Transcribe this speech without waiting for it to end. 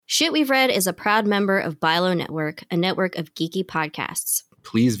Shit We've Read is a proud member of Bilo Network, a network of geeky podcasts.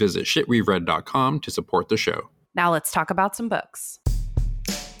 Please visit shitwe'veread.com to support the show. Now let's talk about some books.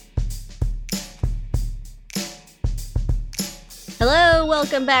 Hello,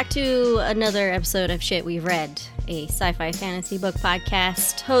 welcome back to another episode of Shit We've Read, a sci-fi fantasy book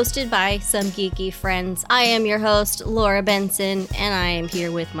podcast hosted by some geeky friends. I am your host, Laura Benson, and I am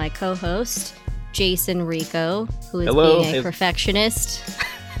here with my co-host, Jason Rico, who is being a perfectionist.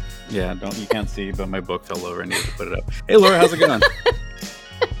 Yeah, you can't see, but my book fell over. I needed to put it up. Hey, Laura, how's it going?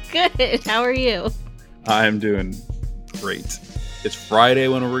 Good. How are you? I'm doing great. It's Friday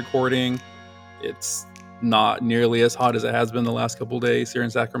when we're recording. It's not nearly as hot as it has been the last couple days here in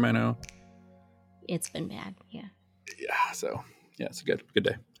Sacramento. It's been bad, yeah. Yeah, so, yeah, it's a good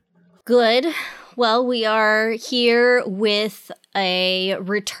day. Good. Well, we are here with a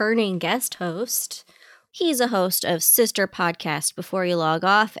returning guest host. He's a host of Sister Podcast Before You Log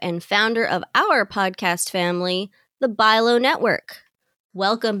Off and founder of our podcast family, the Bilo Network.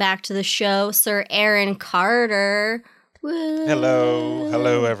 Welcome back to the show, Sir Aaron Carter. Woo.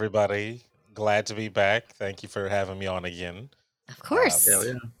 Hello, everybody. Glad to be back. Thank you for having me on again. Of course.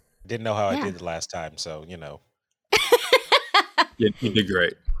 Yeah. Didn't know how I did the last time, so, you know. You did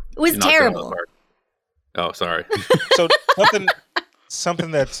great. It was terrible. Oh, sorry. So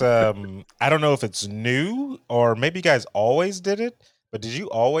something that's, I don't know if it's new or maybe you guys always did it, but did you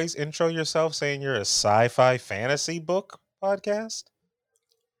always intro yourself saying you're a sci-fi fantasy book podcast?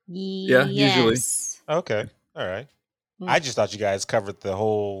 Yeah, usually. Okay, all right. I just thought you guys covered the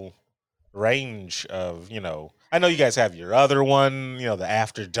whole range of, I know you guys have your other one, the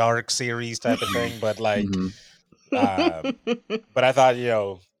After Dark series type of thing, but like, but I thought,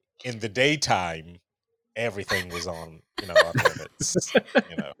 in the daytime, everything was on limits,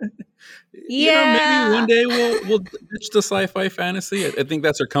 Yeah. Maybe one day we'll ditch the sci-fi fantasy. I think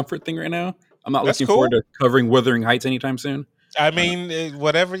that's our comfort thing right now. I'm not That's looking cool. forward to covering Wuthering Heights anytime soon. I mean,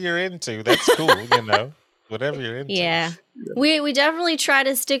 whatever you're into, that's cool, whatever you're into. Yeah. We definitely try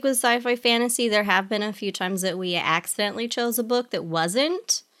to stick with sci-fi fantasy. There have been a few times that we accidentally chose a book that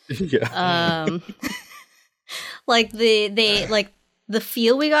wasn't. Yeah. Like the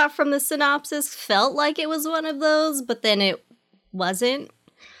feel we got from the synopsis felt like it was one of those, but then it wasn't.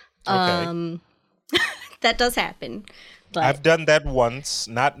 Okay. That does happen. But I've done that once,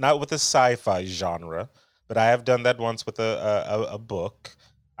 not with the sci-fi genre, but I have done that once with a book.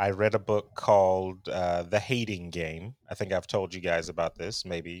 I read a book called The Hating Game. I think I've told you guys about this.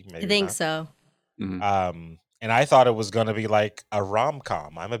 Maybe I think not. so. Mm-hmm. And I thought it was going to be like a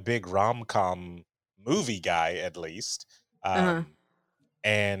rom-com. I'm a big rom-com movie guy, at least.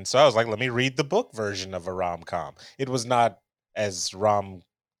 And so I was like, let me read the book version of a rom-com. It was not as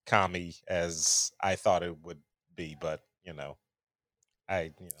rom-com-y as I thought it would be, but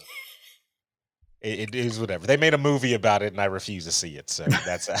it is whatever. They made a movie about it, and I refuse to see it. So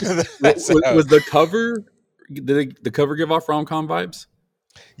that's was the cover. Did the cover give off rom-com vibes?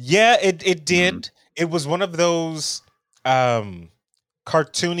 Yeah, it did. Mm-hmm. It was one of those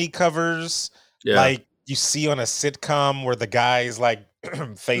cartoony covers, like you see on a sitcom where the guy's like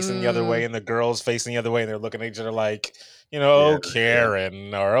facing the other way and the girl's facing the other way, and they're looking at each other like, oh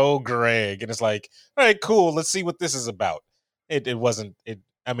Karen or oh Greg, and it's like, all right, cool. Let's see what this is about. It wasn't.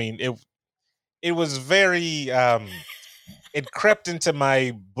 It was very, it crept into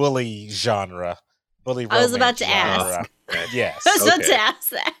my bully genre. Bully romance. I was about to genre. ask. Yes. I was about to ask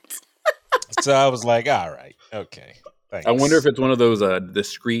that. So I was like, all right, okay. Thanks. I wonder if it's one of those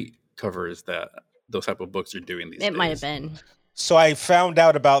discrete covers that those type of books are doing these days. It might have been. So I found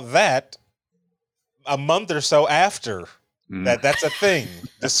out about that a month or so after that's a thing.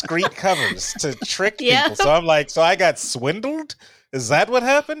 Discrete covers to trick people. So I'm like, so I got swindled? Is that what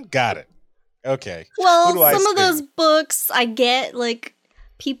happened? Got it. Okay. Well, some of those books, I get, like,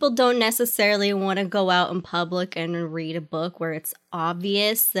 people don't necessarily want to go out in public and read a book where it's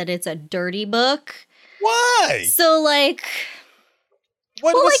obvious that it's a dirty book. Why? So, like,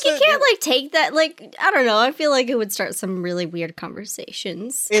 you can't, like, take that, like, I don't know. I feel like it would start some really weird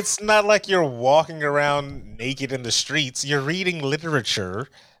conversations. It's not like you're walking around naked in the streets. You're reading literature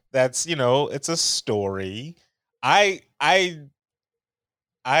that's, it's a story. I'm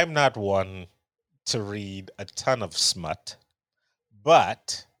not one to read a ton of smut,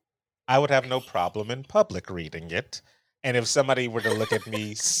 but I would have no problem in public reading it. And if somebody were to look at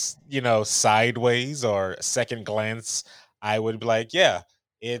me, sideways or second glance, I would be like, yeah,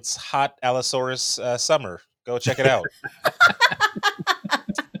 it's hot Allosaurus summer. Go check it out.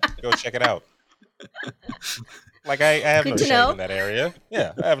 Go check it out. Like, I have no shame in that area.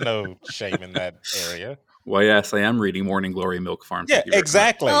 Yeah, I have no shame in that area. Well, yes, I am reading Morning Glory Milk Farm. Yeah,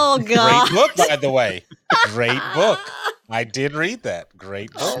 exactly. Oh, God. Great book, by the way. Great book. I did read that.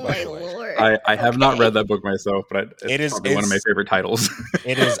 Great book. Oh, my Lord. I have not read that book myself, but it's probably one of my favorite titles.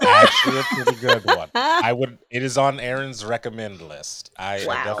 It is actually a pretty good one. It is on Aaron's recommend list. I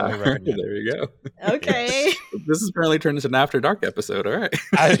definitely recommend it. There you go. Okay. Yes. This has apparently turned into an After Dark episode. All right.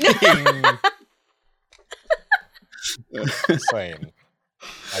 Saying.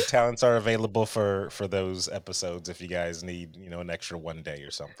 My talents are available for those episodes if you guys need, an extra one day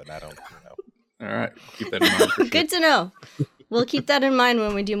or something. I don't, All right. Keep that in mind. For sure. Good to know. We'll keep that in mind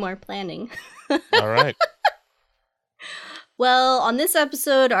when we do more planning. All right. Well, on this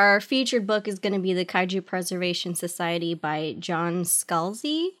episode, our featured book is going to be The Kaiju Preservation Society by John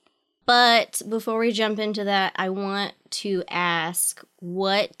Scalzi. But before we jump into that, I want to ask,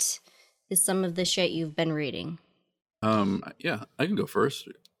 what is some of the shit you've been reading? Yeah, I can go first.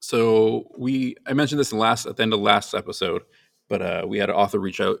 So I mentioned this at the end of last episode, but we had an author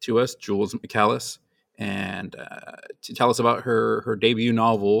reach out to us, Jules McCallis, and to tell us about her debut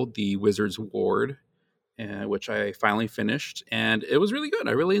novel, The Wizard's Ward, which I finally finished, and it was really good.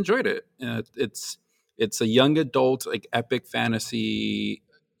 I really enjoyed it. It's a young adult, like, epic fantasy.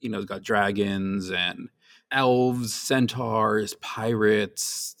 It's got dragons and elves, centaurs,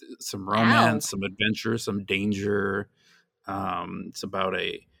 pirates, some romance, some adventure, some danger. It's about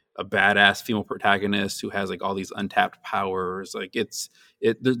a badass female protagonist who has, like, all these untapped powers. Like,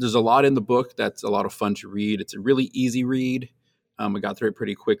 there's a lot in the book that's a lot of fun to read. It's a really easy read. I got through it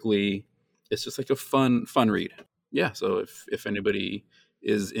pretty quickly. It's just like a fun read. Yeah, so if anybody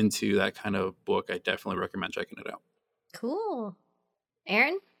is into that kind of book, I definitely recommend checking it out. Cool.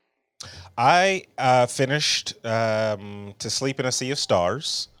 Aaron? I finished To Sleep in a Sea of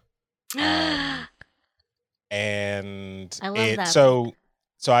Stars. And I love that so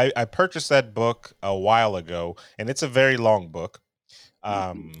I purchased that book a while ago, and it's a very long book.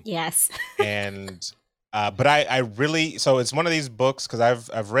 Yes. And but I really, so it's one of these books, because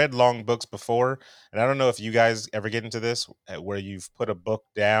I've read long books before, and I don't know if you guys ever get into this, where you've put a book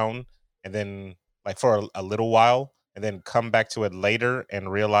down and then, like, for a little while, and then come back to it later and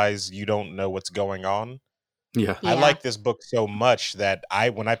realize you don't know what's going on. Yeah. I like this book so much that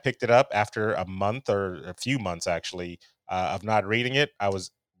when I picked it up after a month, or a few months actually, of not reading it, I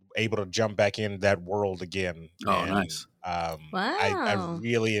was able to jump back in that world again. Oh, nice. Wow. I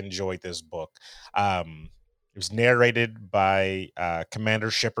really enjoyed this book. It was narrated by Commander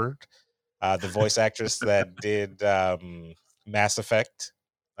Shepard, the voice actress that did Mass Effect,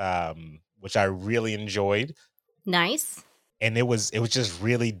 which I really enjoyed. Nice. And it was just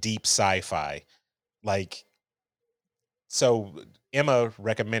really deep sci-fi. Like, so Emma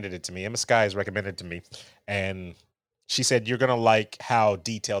recommended it to me. Emma Skies recommended it to me, and she said, you're going to like how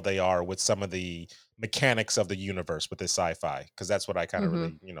detailed they are with some of the mechanics of the universe with this sci-fi, because that's what I kind of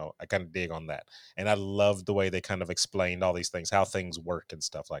really, I kind of dig on that. And I love the way they kind of explained all these things, how things work and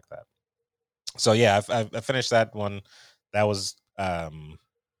stuff like that. So yeah, I finished that one. That was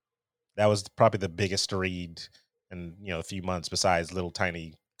probably the biggest read in, a few months, besides little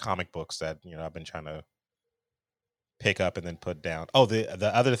tiny comic books that, I've been trying to pick up and then put down. Oh,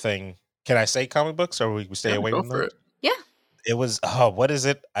 the other thing, can I say comic books, or we stay away from that? Yeah. It was, what is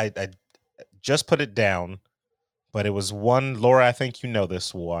it? I just put it down, but it was one, Laura, I think you know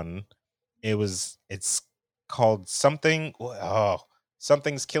this one. It's called something.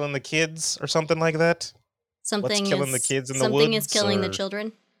 Something's killing the kids, or something like that. What's killing the kids in the woods? Something is killing the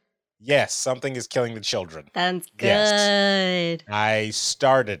children. Yes, something is killing the children. That's good. Yes. I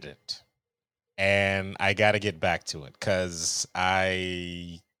started it, and I got to get back to it because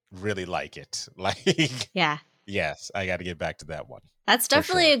I really like it. Like, yeah. Yes, I got to get back to that one. That's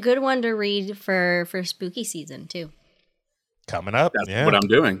definitely a good one to read for spooky season too. Coming up. That's what I'm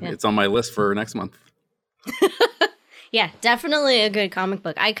doing. Yeah. It's on my list for next month. Yeah, definitely a good comic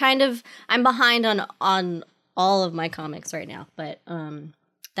book. I'm behind on all of my comics right now, but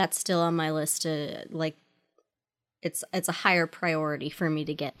that's still on my list to, like, it's a higher priority for me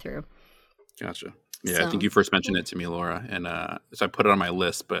to get through. Gotcha. Yeah, so, I think you first mentioned it to me, Laura, and so I put it on my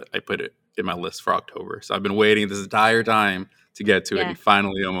list, but I put it in my list for October. So I've been waiting this entire time to get to it, and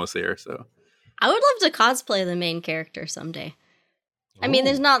finally almost there. So I would love to cosplay the main character someday. I mean,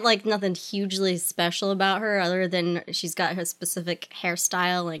 there's not, like, nothing hugely special about her other than she's got her specific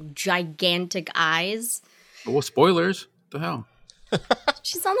hairstyle, like gigantic eyes. Well, spoilers. What the hell?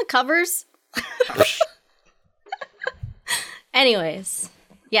 She's on the covers. Anyways,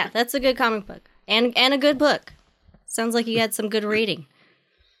 yeah, that's a good comic book and a good book. Sounds like you had some good reading.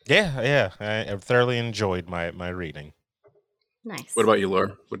 Yeah, I thoroughly enjoyed my reading. Nice. What about you,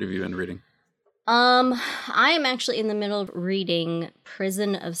 Laura? What have you been reading? I am actually in the middle of reading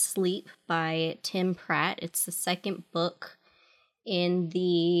Prison of Sleep by Tim Pratt. It's the second book in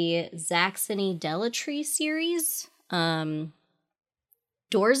the Zaxony Delatry series.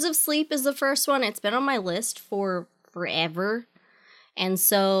 Doors of Sleep is the first one. It's been on my list for forever. And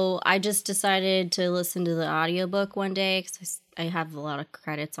so I just decided to listen to the audiobook one day because I have a lot of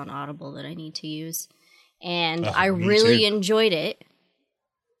credits on Audible that I need to use. And I really enjoyed it.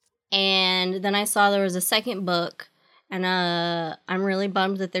 And then I saw there was a second book, and I'm really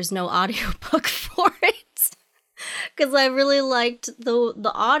bummed that there's no audiobook for it. Because I really liked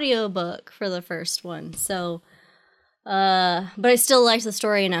the audiobook for the first one. So, but I still liked the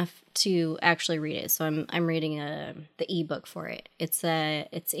story enough to actually read it. So I'm reading the ebook for it. It's a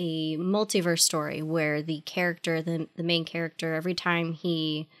multiverse story where the main character, every time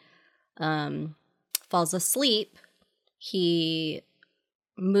he falls asleep, he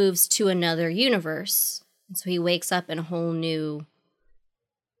moves to another universe. So he wakes up in a whole new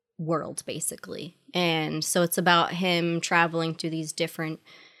world, basically. And so it's about him traveling through these different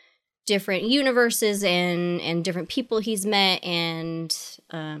universes and different people he's met. And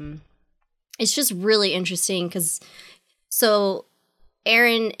it's just really interesting because, so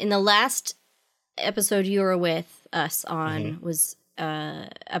Aaron, in the last episode you were with us on was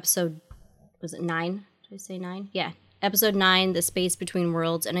episode, was it 9? Did I say 9? Yeah. Episode 9, The Space Between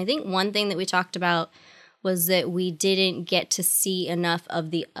Worlds. And I think one thing that we talked about was that we didn't get to see enough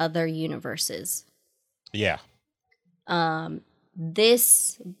of the other universes. Yeah.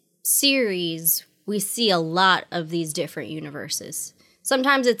 This series, we see a lot of these different universes.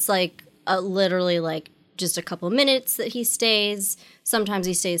 Sometimes it's like literally like just a couple minutes that he stays. Sometimes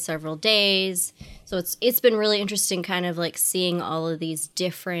he stays several days. So it's been really interesting kind of like seeing all of these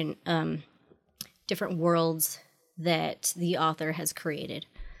different worlds that the author has created.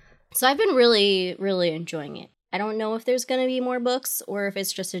 So I've been really, really enjoying it. I don't know if there's going to be more books or if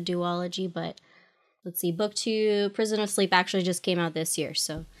it's just a duology, but let's see. Book 2, Prison of Sleep, actually just came out this year,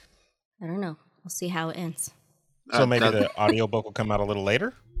 so I don't know. We'll see how it ends. So maybe the audiobook will come out a little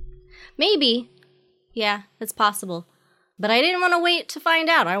later? Maybe. Yeah, it's possible. But I didn't want to wait to find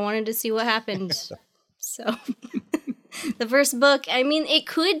out. I wanted to see what happened. So the first book, I mean, it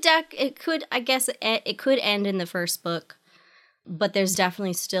could end in the first book, but there's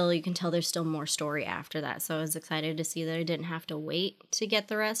definitely still, you can tell there's still more story after that. So I was excited to see that I didn't have to wait to get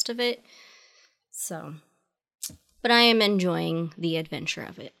the rest of it. So, but I am enjoying the adventure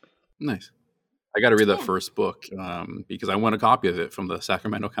of it. Nice. I got to read that first book because I want a copy of it from the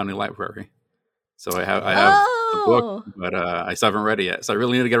Sacramento County Library. So I have the book, but I still haven't read it yet. So I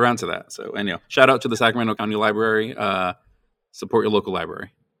really need to get around to that. So anyhow, shout out to the Sacramento County Library. Support your local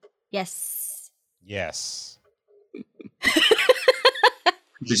library. Yes. Yes.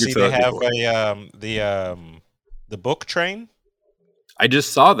 You see, they have the book train. I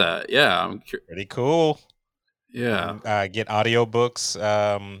just saw that. Yeah, pretty cool. Yeah, get audiobooks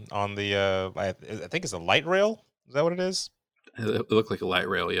on the I think it's a light rail. Is that what it is? It looked like a light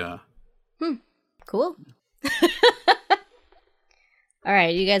rail. Yeah. Cool. All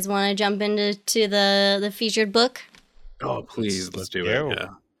right, you guys want to jump into the featured book? Oh, please, let's do it. Yeah.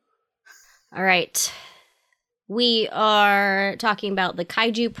 All right. We are talking about the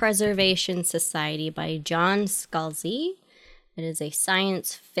Kaiju Preservation Society by John Scalzi. It is a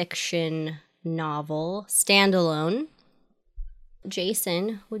science fiction novel, standalone.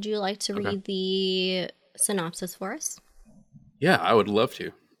 Jason, would you like to read the synopsis for us? Yeah, I would love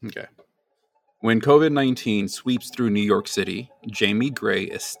to. Okay. When COVID-19 sweeps through New York City, Jamie Gray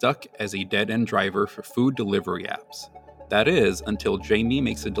is stuck as a dead-end driver for food delivery apps. That is, until Jamie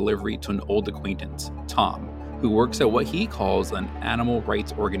makes a delivery to an old acquaintance, Tom, who works at what he calls an animal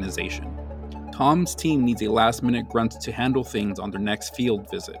rights organization. Tom's team needs a last-minute grunt to handle things on their next field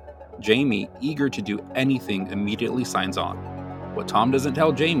visit. Jamie, eager to do anything, immediately signs on. What Tom doesn't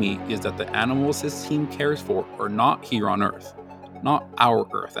tell Jamie is that the animals his team cares for are not here on Earth. Not our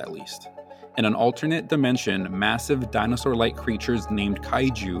Earth, at least. In an alternate dimension, massive dinosaur-like creatures named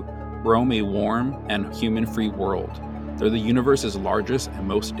Kaiju roam a warm and human-free world. They're the universe's largest and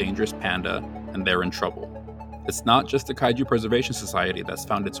most dangerous panda, and they're in trouble. It's not just the Kaiju Preservation Society that's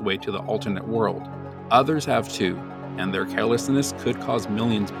found its way to the alternate world. Others have too, and their carelessness could cause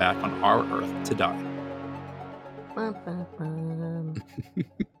millions back on our Earth to die.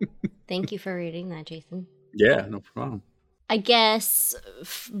 Thank you for reading that, Jason. Yeah, no problem. I guess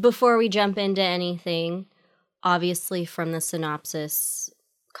before we jump into anything, obviously from the synopsis,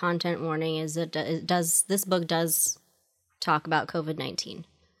 content warning is this book does talk about COVID-19.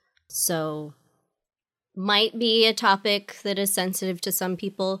 So might be a topic that is sensitive to some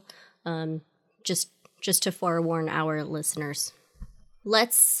people. just to forewarn our listeners.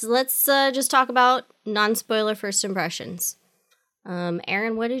 Let's just talk about non-spoiler first impressions.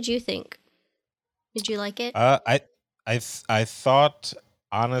 Aaron, what did you think? Did you like it? I thought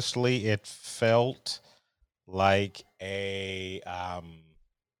honestly it felt like it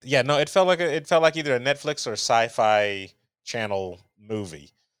felt like either a Netflix or Sci-Fi Channel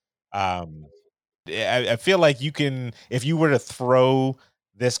movie. I feel like you can, if you were to throw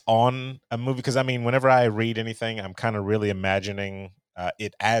this on a movie, because I mean, whenever I read anything, I'm kind of really imagining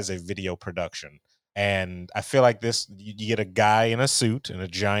it as a video production. And I feel like this, you get a guy in a suit, in a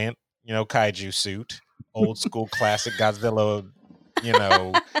giant, kaiju suit, old school classic Godzilla, you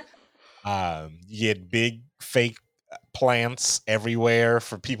know, you get big fake plants everywhere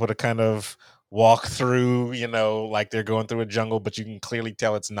for people to kind of walk through, like they're going through a jungle, but you can clearly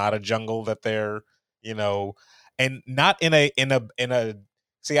tell it's not a jungle that they're, and not in a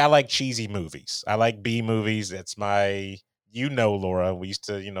see, I like cheesy movies. I like B movies. That's my, Laura, we used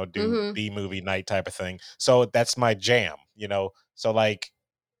to, do B movie night type of thing. So that's my jam, So like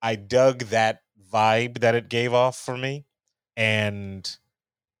I dug that vibe that it gave off for me. And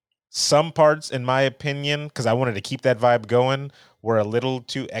some parts, in my opinion, because I wanted to keep that vibe going, were a little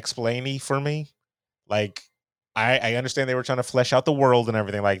too explainy for me. Like, I understand they were trying to flesh out the world and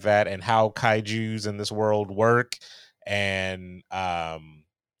everything like that, and how kaijus in this world work, and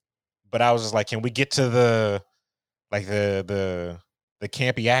but I was just like, can we get to the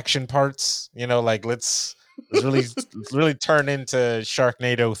campy action parts? Like let's really turn into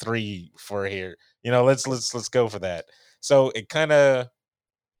Sharknado 3 for here. Let's go for that. So it kind of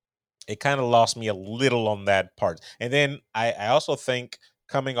lost me a little on that part. And then I also think,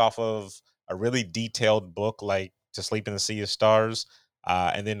 coming off of a really detailed book like To Sleep in the Sea of Stars,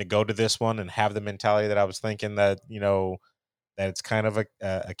 and then to go to this one and have the mentality that I was thinking that, that it's kind of a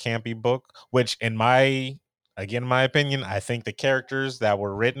campy book, which in my opinion, I think the characters that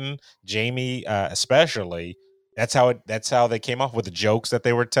were written, Jamie especially, that's how they came off with the jokes that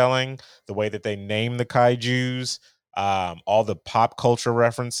they were telling, the way that they named the kaijus, all the pop culture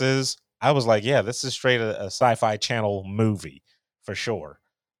references. I was like, yeah, this is straight a Sci-Fi Channel movie for sure.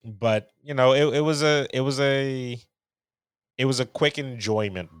 But it was a quick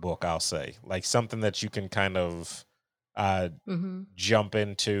enjoyment book, I'll say, like something that you can kind of jump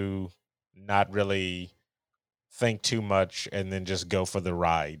into, not really think too much, and then just go for the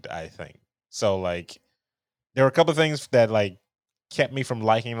ride, I think. So like there were a couple of things that like kept me from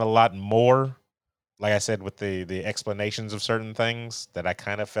liking it a lot more, like I said, with the explanations of certain things that I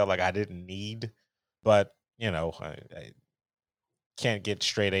kind of felt like I didn't need. But I can't get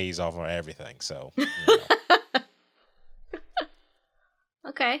straight A's off of everything, so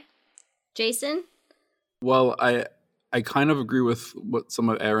Okay. Jason? Well, I kind of agree with what some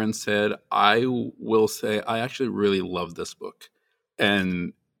of Aaron said. I will say I actually really love this book.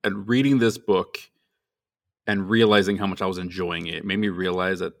 And reading this book and realizing how much I was enjoying it made me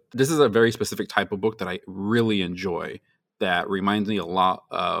realize that this is a very specific type of book that I really enjoy, that reminds me a lot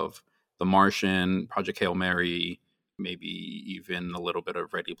of The Martian, Project Hail Mary, maybe even a little bit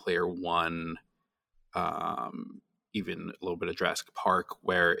of Ready Player One, even a little bit of Jurassic Park,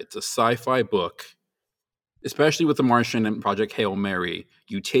 where it's a sci-fi book. Especially with The Martian and Project Hail Mary,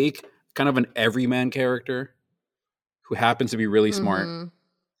 you take kind of an everyman character who happens to be really smart,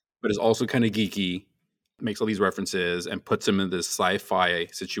 but is also kind of geeky, makes all these references, and puts him in this sci-fi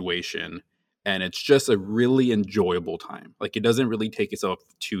situation. And it's just a really enjoyable time. Like, it doesn't really take itself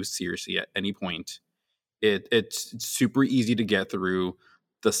too seriously at any point. It's super easy to get through.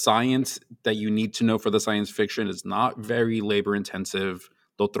 The science that you need to know for the science fiction is not very labor intensive.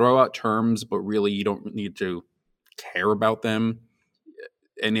 They'll throw out terms, but really you don't need to care about them.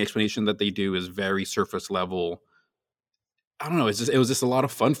 Any explanation that they do is very surface level. I don't know. It was just a lot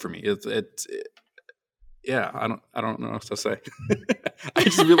of fun for me. Yeah. I don't know what to say. I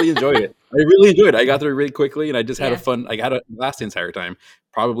just really enjoyed it. I got through it really quickly, and I just had I had a blast the entire time.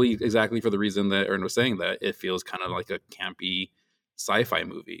 Probably exactly for the reason that Aaron was saying, that it feels kind of like a campy sci-fi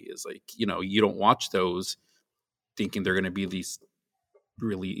movie. Is like, you don't watch those thinking they're going to be these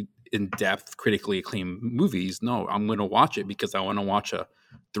really in-depth, critically acclaimed movies. No, I'm going to watch it because I want to watch a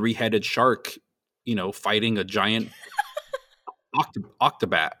 3-headed shark, fighting a giant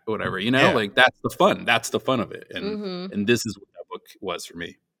octobat or whatever, like that's the fun of it. And this is what that book was for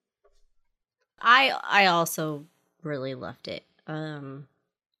me. I also really loved it.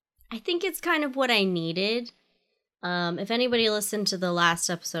 I think it's kind of what I needed. If anybody listened to the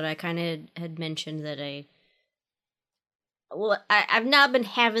last episode, I kind of had mentioned that I've not been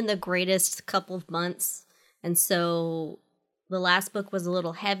having the greatest couple of months, and so the last book was a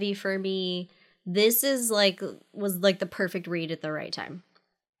little heavy for me. this was like the perfect read at the right time,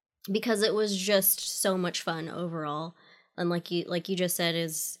 because it was just so much fun overall. And like you just said,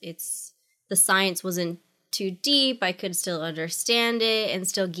 it's the science wasn't too deep. I could still understand it and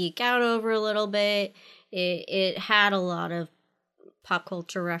still geek out over a little bit. It had a lot of pop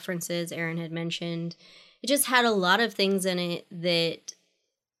culture references Aaron had mentioned. It just had a lot of things in it that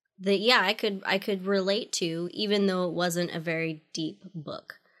yeah, I could relate to, even though it wasn't a very deep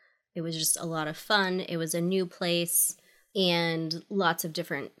book. It was just a lot of fun. It was a new place and lots of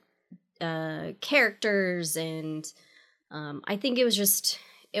different characters, and I think it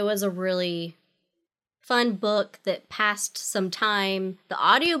was a really fun book that passed some time. The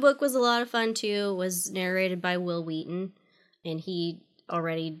audiobook was a lot of fun too. It was narrated by Will Wheaton, and he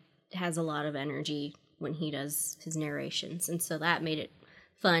already has a lot of energy when he does his narrations, and so that made it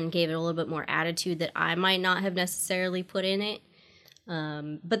fun, gave it a little bit more attitude that I might not have necessarily put in it.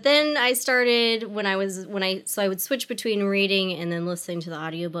 But then I started so I would switch between reading and then listening to the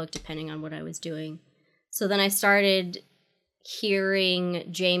audiobook depending on what I was doing. So then I started hearing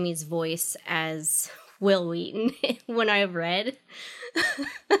Jamie's voice as Will Wheaton when I read.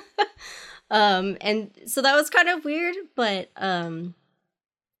 And so that was kind of weird, but I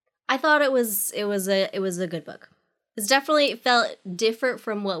thought it was a good book. It's definitely felt different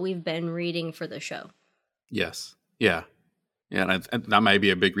from what we've been reading for the show. Yes. Yeah. Yeah, and that might be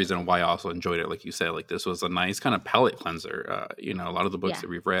a big reason why I also enjoyed it. Like you said, like this was a nice kind of palate cleanser. A lot of the books that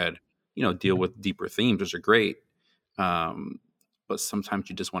we've read, deal with deeper themes, which are great. But sometimes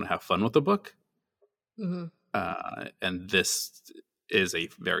you just want to have fun with the book. Mm-hmm. And this is a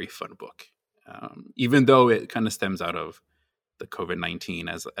very fun book, even though it kind of stems out of the COVID-19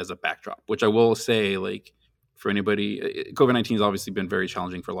 as a backdrop, which I will say, like, for anybody, COVID-19 has obviously been very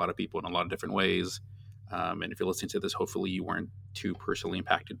challenging for a lot of people in a lot of different ways. And if you're listening to this, hopefully you weren't too personally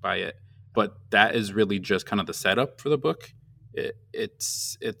impacted by it. But that is really just kind of the setup for the book.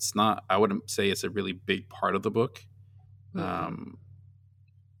 It's not, I wouldn't say it's a really big part of the book. Mm-hmm.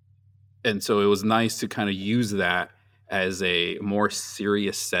 And so it was nice to kind of use that as a more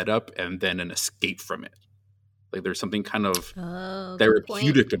serious setup and then an escape from it. Like there's something kind of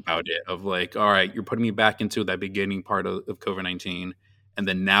therapeutic about it, of like, all right, you're putting me back into that beginning part of COVID-19. And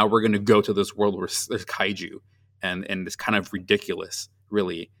then now we're going to go to this world where there's kaiju, and it's kind of ridiculous,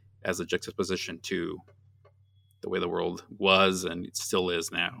 really, as a juxtaposition to the way the world was and it still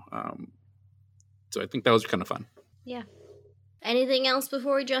is now. So I think that was kind of fun. Yeah. Anything else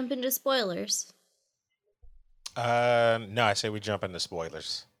before we jump into spoilers? No, I say we jump into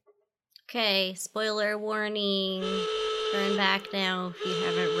spoilers. Okay, spoiler warning. Turn back now if you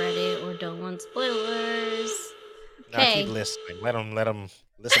haven't read it or don't want spoilers. Now keep listening. Let them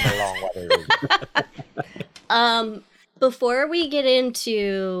listen along while they read. Before we get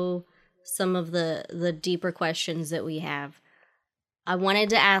into some of the deeper questions that we have, I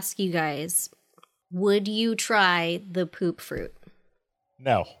wanted to ask you guys, would you try the poop fruit?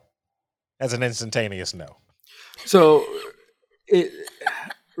 No. As an instantaneous no. So,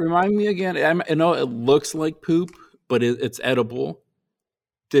 remind me again. I know it looks like poop, but it's edible.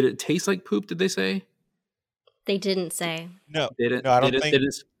 Did it taste like poop, did they say? They didn't say. No, I don't think.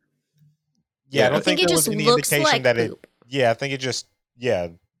 I don't think there was any indication like that poop. I think it just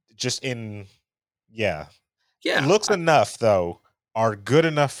it looks enough though, are good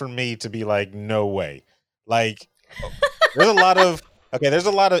enough for me to be like, no way. Like, there's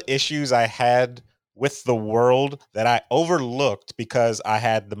a lot of issues I had with the world that I overlooked because I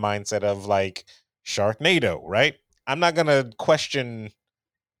had the mindset of like Sharknado, right? I'm not gonna question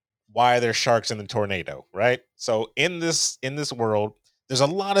why there's sharks in the tornado, right? So in this world, there's a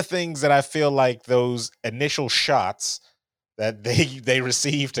lot of things that I feel like those initial shots that they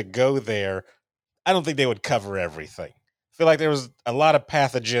received to go there, I don't think they would cover everything. I feel like there was a lot of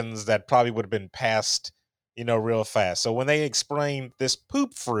pathogens that probably would have been passed, real fast. So when they explained this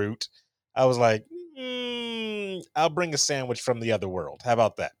poop fruit, I was like, I'll bring a sandwich from the other world. How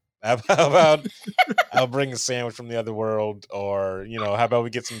about that? How about I'll bring a sandwich from the other world, or how about we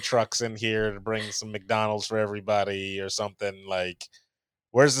get some trucks in here to bring some McDonald's for everybody or something? Like,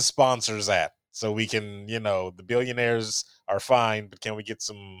 where's the sponsors at? So we can, the billionaires are fine, but can we get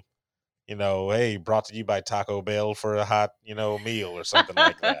some, hey, brought to you by Taco Bell for a hot, meal or something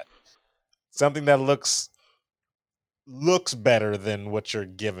like that? Something that looks better than what you're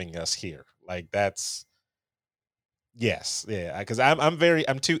giving us here. Like that's. Yes, yeah, because I'm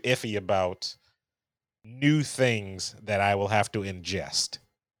too iffy about new things that I will have to ingest.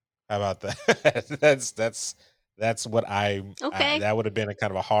 How about that? that's what that would have been a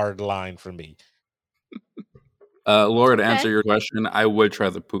kind of a hard line for me. Laura, to Okay. answer your question, I would try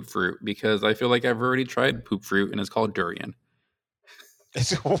the poop fruit because I feel like I've already tried poop fruit and it's called durian.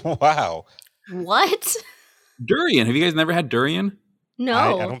 Wow. What? Durian. Have you guys never had durian? No.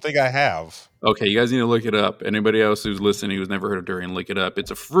 I don't think I have. Okay, you guys need to look it up. Anybody else who's listening who's never heard of durian, look it up.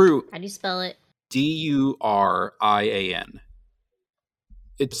 It's a fruit. How do you spell it? Durian.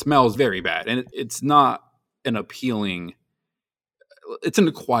 It smells very bad, and it's not an appealing. It's an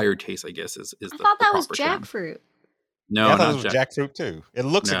acquired taste, I guess. Is I the thought that was proper term. jackfruit. No, Yeah, I thought not it was jackfruit too. It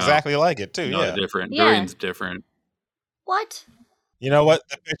looks exactly like it too. No, Yeah. different. Yeah. Durian's different. What? You know what?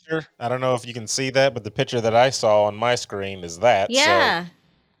 The picture. I don't know if you can see that, but the picture that I saw on my screen is that. Yeah. So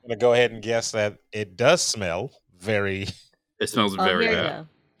I'm gonna go ahead and guess that it does smell very. It smells Oh, very here you bad. go.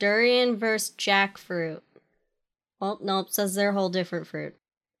 Durian versus jackfruit. Oh, nope. Says they're a whole different fruit.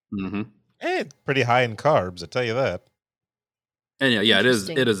 Mm-hmm. It's pretty high in carbs. I tell you that. And yeah, it is.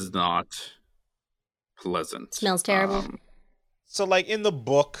 Interesting. It is not pleasant. Smells terrible. So, like in the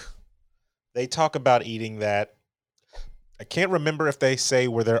book, they talk about eating that. I can't remember if they say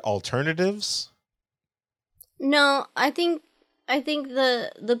were there alternatives. No, I think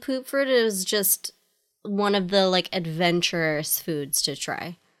the poop fruit is just one of the like adventurous foods to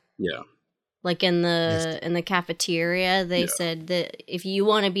try. Yeah. Like in the cafeteria, they said that if you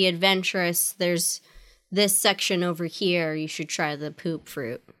want to be adventurous, there's this section over here. You should try the poop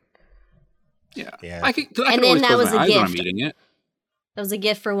fruit. Yeah. Yeah. I can And always then that close was my a eyes when I'm gift. eating it. That was a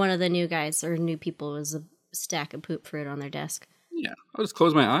gift for one of the new guys or new people. It was a stack of poop fruit on their desk. Yeah. I'll just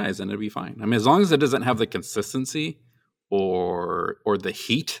close my eyes and it'll be fine. I mean, as long as it doesn't have the consistency or the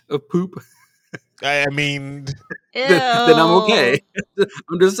heat of poop, I mean, then I'm okay.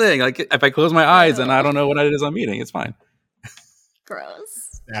 I'm just saying, like, if I close my eyes and I don't know what it is I'm eating, it's fine.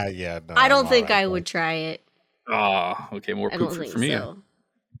 Gross. yeah. No, I don't I'm think all right. I would try it. Oh, okay. More I poop don't fruit think for me. so.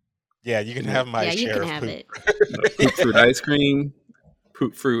 Yeah, you can have my Yeah, you share can of have poop. it. Poop fruit ice cream,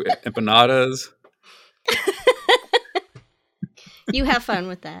 poop fruit empanadas. You have fun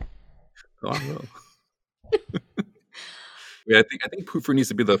with that. Oh, I will. Yeah, I think poop fruit needs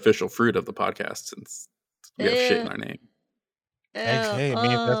to be the official fruit of the podcast since we have shit in our name. Hey, I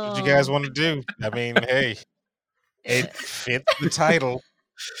mean, if that's what you guys want to do. I mean, hey, it fits the title.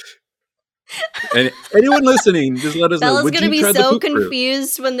 And anyone listening, just let us know. Bella's Would gonna you be try the so poop fruit?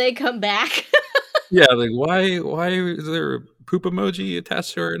 confused when they come back. Yeah, like why is there a poop emoji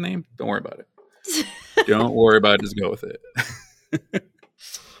attached to our name? Don't worry about it. Don't worry about it. Just go with it.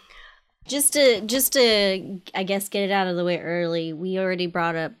 Just to I guess get it out of the way early, we already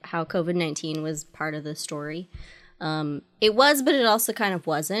brought up how COVID-19 was part of the story. It was, but it also kind of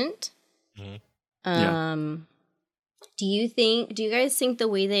wasn't. Mhm. Do you guys think the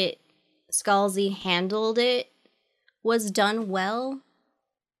way that Scalzi handled it was done well?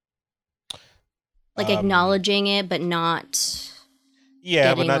 Like acknowledging it, but not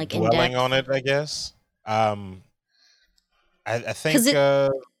Yeah, but getting, not like, dwelling in-depth. on it, I guess. I think 'Cause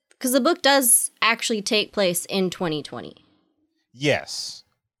because the book does actually take place in 2020. yes.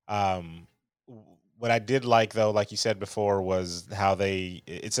 What I did like though, like you said before, was how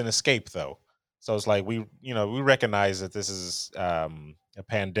it's an escape though. So it's like we recognize that this is a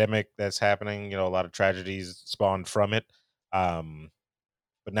pandemic that's happening, a lot of tragedies spawned from it.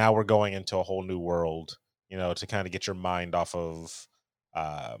 But now we're going into a whole new world, to kind of get your mind off of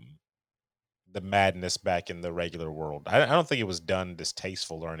the madness back in the regular world. I don't think it was done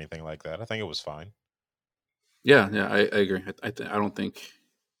distasteful or anything like that. I think it was fine. Yeah, I agree. I don't think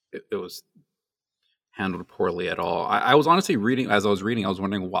it was handled poorly at all. I was honestly reading, as I was reading, I was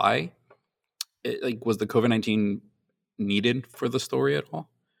wondering why. Was the COVID-19 needed for the story at all?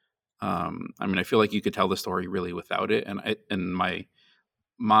 I mean, I feel like you could tell the story really without it. And my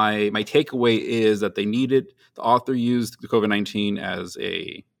takeaway is that the author used the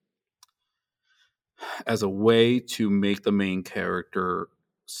COVID-19 as a way to make the main character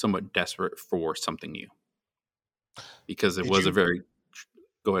somewhat desperate for something new, because it was a very.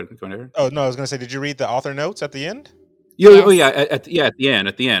 Go ahead. Oh no, I was going to say, did you read the author notes at the end? Yeah, at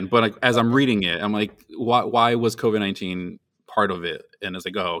the end. But like, as I'm reading it, I'm like, why was COVID-19 part of it? And it's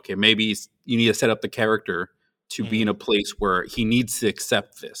like, oh, okay, maybe you need to set up the character to be in a place where he needs to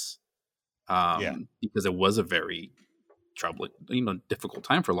accept this, because it was a very troubling, difficult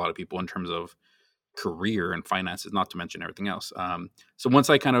time for a lot of people in terms of career and finances, not to mention everything else. So once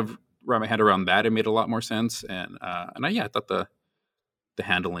I kind of wrap my head around that, it made a lot more sense. And I thought the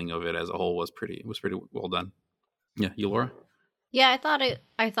handling of it as a whole was pretty well done. Yeah, you, Laura? Yeah, I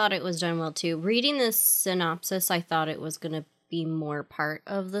thought it was done well too. Reading this synopsis, I thought it was going to be more part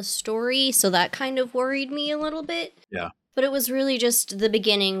of the story, so that kind of worried me a little bit. Yeah. But it was really just the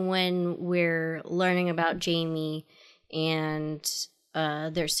beginning when we're learning about Jamie and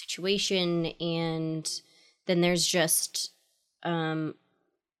their situation, and then there's just,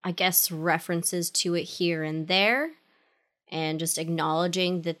 I guess, references to it here and there, and just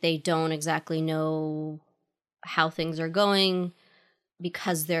acknowledging that they don't exactly know how things are going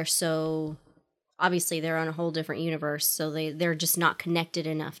because they're so, obviously they're on a whole different universe, so they're just not connected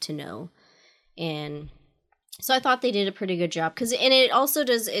enough to know. And so I thought they did a pretty good job, because, and it also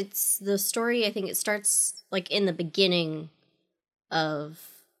does, it's the story, I think it starts like in the beginning of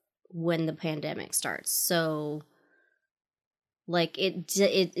when the pandemic starts. So like it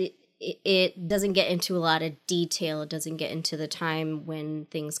doesn't get into a lot of detail. It doesn't get into the time when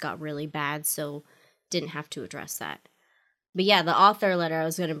things got really bad, so didn't have to address that. But yeah, the author letter, I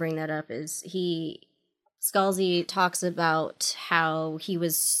was going to bring that up, is Scalzi talks about how he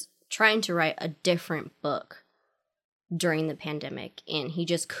was trying to write a different book during the pandemic, and he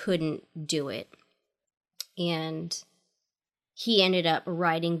just couldn't do it. And he ended up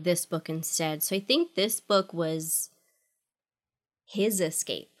writing this book instead. So I think this book was his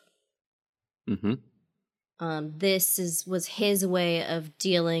escape. Mm-hmm. Was his way of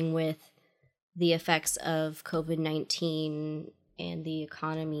dealing with the effects of COVID-19 and the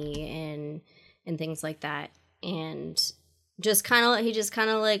economy and things like that. And just kind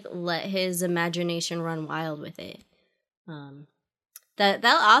of like let his imagination run wild with it. That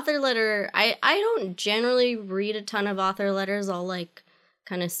author letter, I don't generally read a ton of author letters. I'll like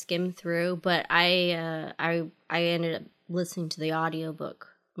kind of skim through, but I ended up listening to the audiobook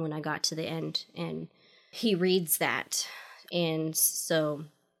when I got to the end, and he reads that, and so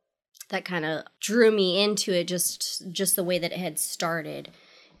that kind of drew me into it, just the way that it had started.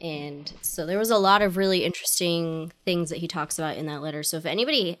 And so there was a lot of really interesting things that he talks about in that letter. So if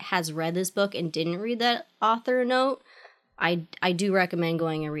anybody has read this book and didn't read that author note, I do recommend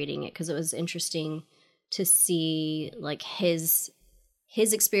going and reading it, because it was interesting to see like his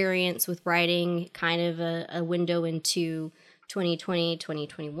experience with writing, kind of a window into 2020,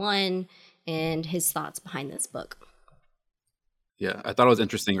 2021, and his thoughts behind this book. Yeah, I thought it was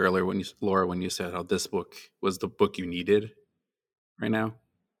interesting earlier Laura, when you said how this book was the book you needed right now.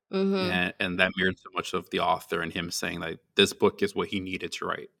 Mm-hmm. And that mirrored so much of the author and him saying like this book is what he needed to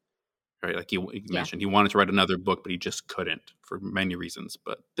write. Right, like he mentioned, he wanted to write another book, but he just couldn't for many reasons.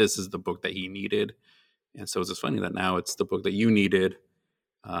 But this is the book that he needed, and so it's just funny that now it's the book that you needed.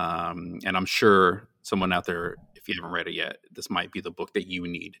 And I'm sure someone out there, if you haven't read it yet, this might be the book that you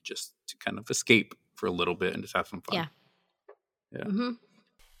need just to kind of escape for a little bit and just have some fun. Yeah. Mm-hmm.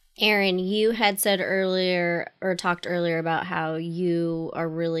 Aaron, you had said earlier, or talked earlier, about how you are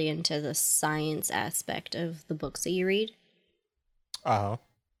really into the science aspect of the books that you read. Uh-huh.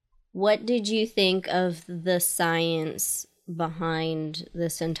 What did you think of the science behind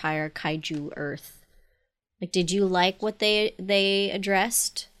this entire kaiju Earth? Like, did you like what they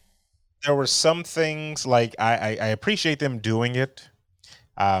addressed? There were some things, like, I appreciate them doing it.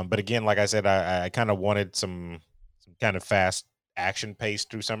 But again, like I said, I kind of wanted some kind of fast action pace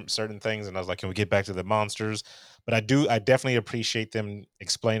through some certain things. And I was like, can we get back to the monsters? But I definitely appreciate them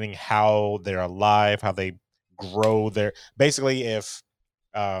explaining how they're alive, how they grow their, basically if,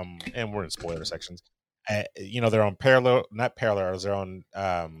 and we're in spoiler sections, they're on not parallel, they're on,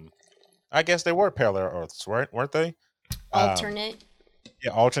 I guess they were parallel Earths, weren't they? Alternate.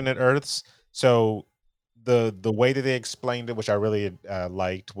 Alternate Earths. So the way that they explained it, which I really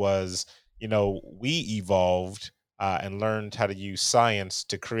liked, was, we evolved and learned how to use science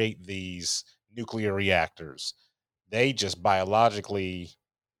to create these nuclear reactors. They just biologically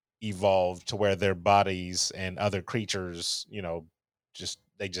evolved to where their bodies and other creatures,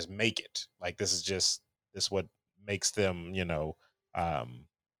 they just make it. Like, this what makes them,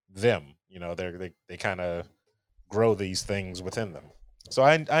 them. They kind of grow these things within them. So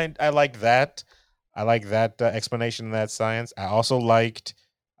I like that. I like that explanation of that science. I also liked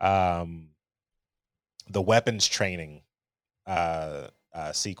the weapons training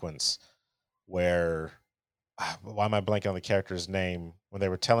sequence where, why am I blanking on the character's name? When they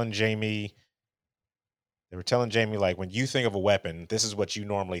were telling Jamie, like, when you think of a weapon, this is what you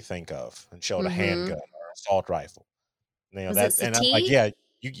normally think of, and showed a handgun or assault rifle. Was it Sati? And I'm like, yeah,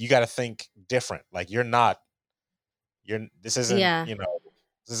 you got to think different. Like, this isn't,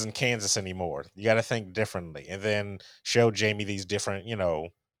 this isn't Kansas anymore. You got to think differently. And then show Jamie these different,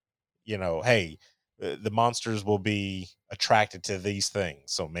 hey, the monsters will be attracted to these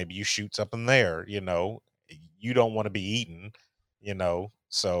things. So maybe you shoot something there, you don't want to be eaten,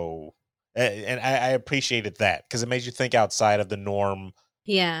 so, and I appreciated that, because it made you think outside of the norm.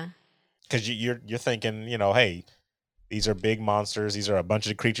 Yeah. Because you're thinking, hey, these are big monsters. These are a bunch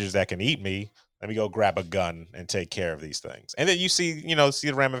of creatures that can eat me. Let me go grab a gun and take care of these things. And then you see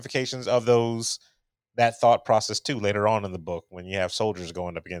the ramifications of that thought process too later on in the book when you have soldiers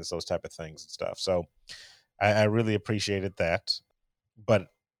going up against those type of things and stuff. So I really appreciated that. But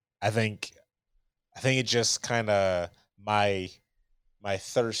I think it just kind of my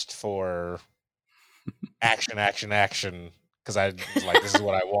thirst for action, because I was like, this is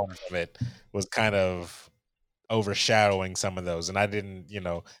what I wanted from it, was kind of overshadowing some of those. And I didn't,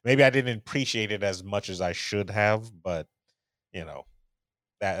 maybe I didn't appreciate it as much as I should have, but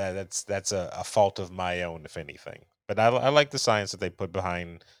that's a fault of my own, if anything. But I like the science that they put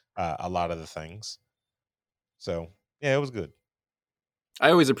behind a lot of the things. So yeah, it was good.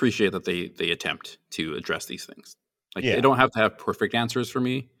 I always appreciate that they attempt to address these things. Like Yeah. they don't have to have perfect answers for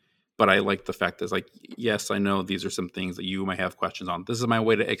me, but I like the fact that it's like, yes, I know these are some things that you might have questions on. This is my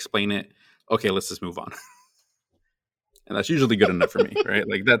way to explain it. Okay, let's just move on. And that's usually good enough for me, right?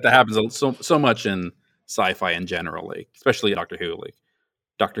 Like that happens so much in sci-fi in general, like especially Doctor Who. Like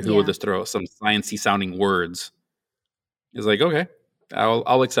Doctor Who will just throw some sciencey sounding words. It's like, okay,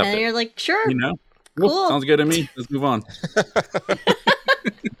 I'll accept it. And you're like, sure, cool, sounds good to me. Let's move on.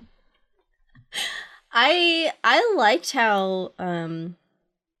 I liked how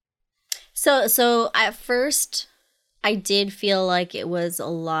so at first I did feel like it was a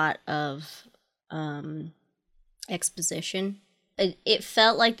lot of exposition. It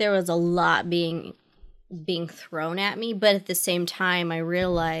felt like there was a lot being thrown at me, but at the same time I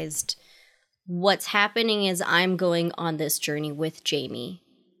realized what's happening is I'm going on this journey with Jamie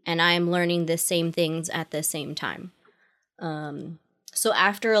and I'm learning the same things at the same time. So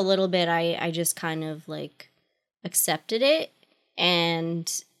after a little bit, I just kind of like accepted it.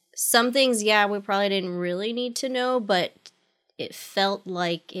 And some things, we probably didn't really need to know, but it felt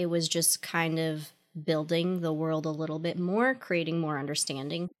like it was just kind of building the world a little bit more, creating more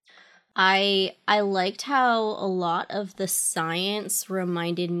understanding. I liked how a lot of the science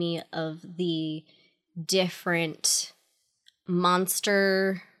reminded me of the different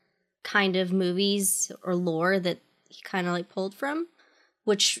monster kind of movies or lore that he kind of like pulled from,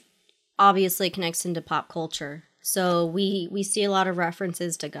 which obviously connects into pop culture. So we see a lot of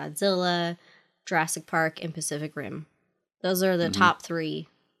references to Godzilla, Jurassic Park, and Pacific Rim. Those are the top three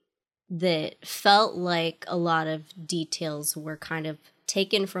that felt like a lot of details were kind of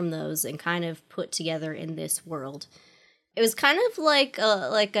taken from those and kind of put together in this world. It was kind of like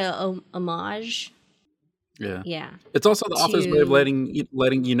a homage. Yeah. It's also the author's way of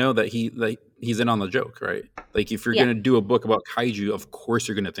letting you know that he's in on the joke, right? Like if you're going to do a book about kaiju, of course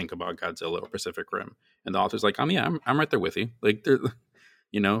you're going to think about Godzilla or Pacific Rim. And the author's like, I'm right there with you. Like they're,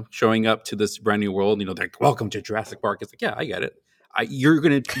 showing up to this brand new world. They're like, welcome to Jurassic Park. It's like, yeah, I get it. You're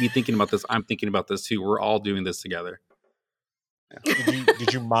going to be thinking about this. I'm thinking about this too. We're all doing this together. Yeah.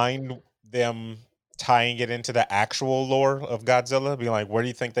 Did you mind them tying it into the actual lore of Godzilla? Being like, where do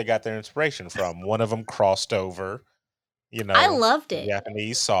you think they got their inspiration from? One of them crossed over. I loved it. The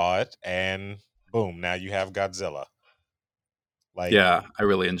Japanese saw it, and boom, now you have Godzilla. Like, yeah, I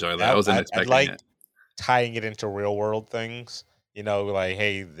really enjoy that. I wasn't expecting it. Tying it into real world things. Like,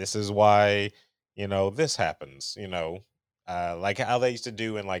 hey, this is why this happens. Like how they used to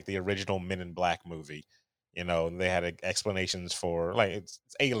do in like the original Men in Black movie. They had explanations for like it's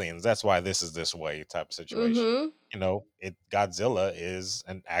aliens. That's why this is this way type of situation. Godzilla is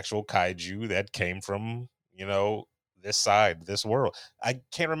an actual kaiju that came from this side, this world. I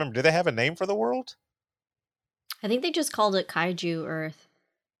can't remember. Did they have a name for the world? I think they just called it Kaiju Earth.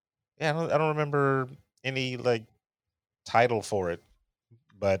 Yeah, I don't remember any like title for it,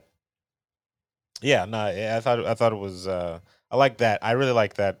 but yeah, no, I thought it was. I like that. I really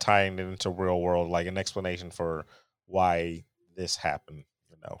like that tying it into real world, like an explanation for why this happened.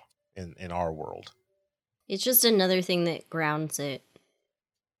 In our world. It's just another thing that grounds it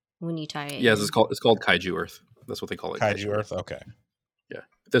when you tie it. Yes, it's called Kaiju Earth. That's what they call it. Kaiju Earth. Okay. Yeah.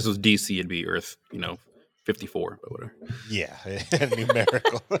 If this was DC, it'd be Earth. 54, but whatever. Yeah,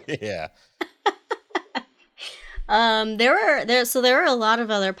 numerical. Yeah. There were a lot of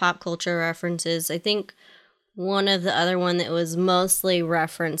other pop culture references. I think one of the other one that was mostly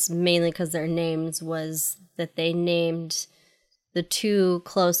referenced, mainly because their names, was that they named the two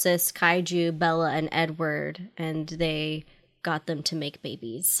closest kaiju, Bella and Edward, and they got them to make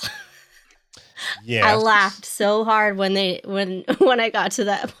babies. Yeah, I laughed so hard when I got to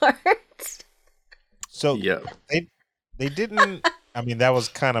that part. So yeah, they didn't. I mean, that was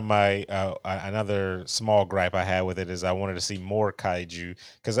kind of my another small gripe I had with it is I wanted to see more kaiju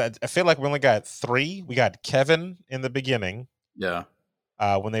because I feel like we only got 3. We got Kevin in the beginning. Yeah.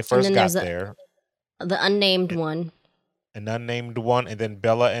 When they first got there. The unnamed one. an unnamed one, and then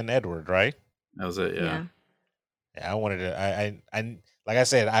Bella and Edward, right? That was it. Yeah. Yeah, I wanted to. I like I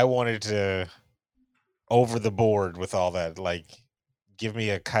said, I wanted to over the board with all that. Like, give me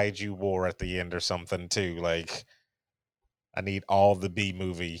a kaiju war at the end or something too. Like, I need all the B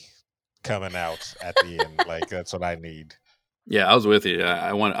movie coming out at the end. Like, that's what I need. Yeah, I was with you.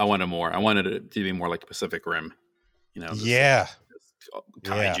 I wanted more. I wanted it to be more like Pacific Rim. Just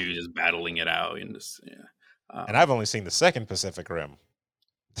kaiju just battling it out and just and I've only seen the second Pacific Rim.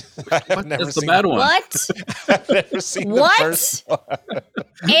 I've never seen the bad one. What? I've never seen the first one.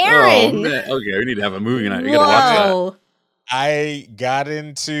 Aaron. Oh, okay, we need to have a movie night. You gotta watch that. I got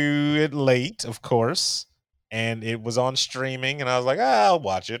into it late, of course, and it was on streaming, and I was like, I'll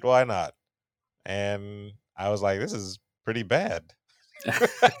watch it. Why not? And I was like, this is pretty bad.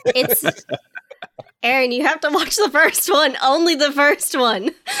 Aaron, you have to watch the first one. Only the first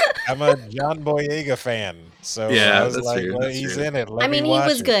one. I'm a John Boyega fan, so I was like, well, he's in it. He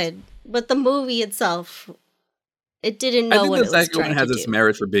was good, but the movie itself, it didn't know what it was trying to do. I think the second one has its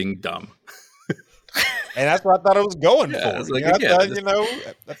merit for being dumb. And that's what I thought it was going for. I thought it was going to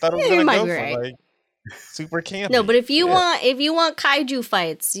go for like super campy. No, but if you want kaiju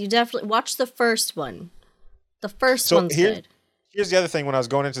fights, you definitely watch the first one. The first one's good. Here's the other thing when I was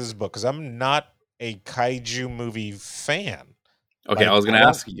going into this book, because I'm not a kaiju movie fan. Okay, I was going to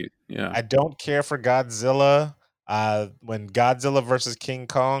ask you. Yeah, I don't care for Godzilla. When Godzilla versus King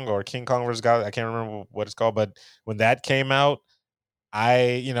Kong or King Kong versus Godzilla, I can't remember what it's called, but when that came out,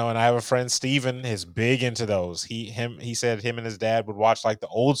 and I have a friend, Steven, is big into those. He said him and his dad would watch like the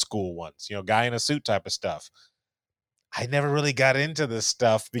old school ones, guy in a suit type of stuff. I never really got into this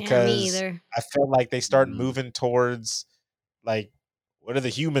stuff because I felt like they started moving towards like, what are the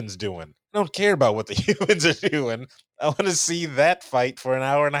humans doing? I don't care about what the humans are doing. I want to see that fight for an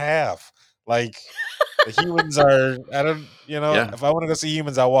hour and a half. Like, the humans are, if I want to go see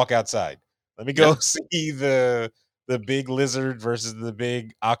humans, I'll walk outside. Let me go see the big lizard versus the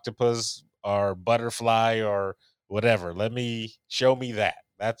big octopus or butterfly or whatever. Show me that.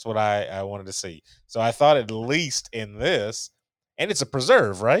 That's what I wanted to see. So I thought at least in this, and it's a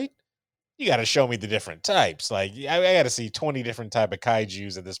preserve, right? You got to show me the different types. Like, I got to see 20 different type of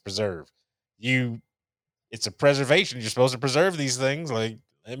kaijus at this preserve. It's a preservation. You're supposed to preserve these things. Like,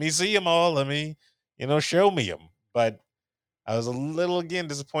 let me see them all. Let me, show me them. But I was a little, again,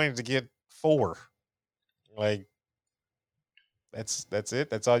 disappointed to get 4. Like, that's it.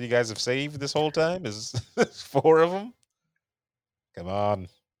 That's all you guys have saved this whole time is 4 of them. Come on.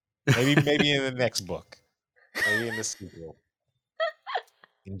 Maybe in the next book. Maybe in the sequel.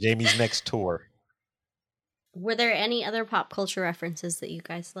 In Jamie's next tour. Were there any other pop culture references that you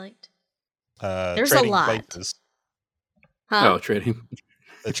guys liked? There's a lot. Places. Huh? Oh, trading.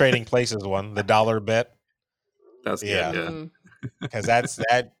 The Trading Places one, the dollar bet. That's good, yeah. Because that's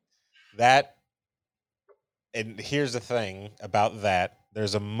that. And here's the thing about that.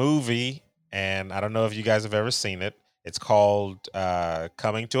 There's a movie, and I don't know if you guys have ever seen it. It's called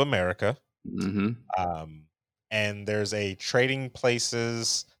Coming to America. Mm-hmm. And there's a Trading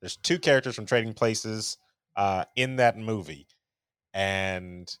Places. There's 2 characters from Trading Places in that movie.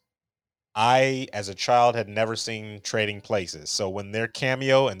 And I, as a child, had never seen Trading Places. So when their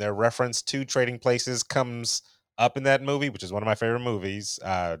cameo and their reference to Trading Places comes up in that movie, which is one of my favorite movies,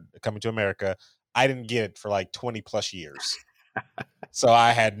 Coming to America, I didn't get it for like 20 plus years. So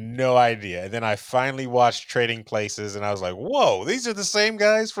I had no idea. And then I finally watched Trading Places and I was like, whoa, these are the same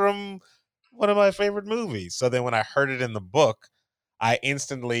guys from one of my favorite movies. So then when I heard it in the book, I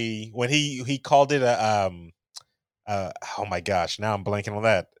instantly, when he called it oh my gosh, now I'm blanking on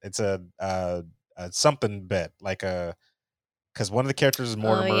that. It's a something bet, like because one of the characters is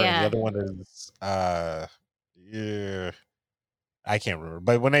Mortimer and the other one is I can't remember.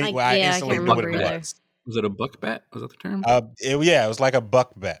 But when I instantly knew what it was. Was it a buck bet? Was that the term? It was like a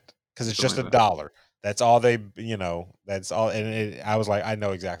buck bet because it's just $1. That's all they, that's all. And I was like, I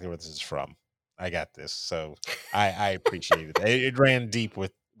know exactly where this is from. I got this. So I appreciate it. It ran deep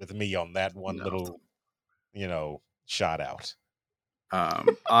with me on that one little, shot out.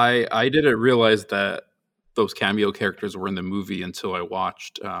 I didn't realize that those cameo characters were in the movie until I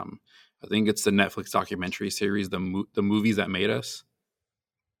watched, I think it's the Netflix documentary series, The Movies That Made Us.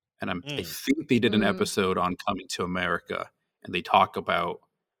 And I think they did an episode on Coming to America, and they talk about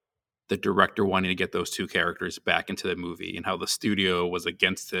the director wanting to get those 2 characters back into the movie and how the studio was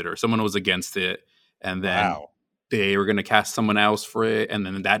against it or someone was against it. And then they were going to cast someone else for it. And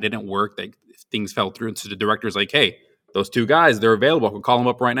then that didn't work. Things fell through. And so the director's like, hey, those 2 guys, they're available. I can call them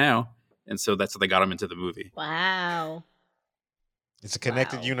up right now. And so that's how they got them into the movie. Wow. It's a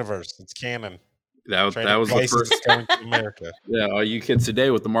connected universe. It's canon. That was the first. Is coming to America. Yeah, all you kids today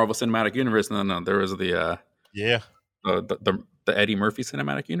with the Marvel Cinematic Universe. No, there was the Eddie Murphy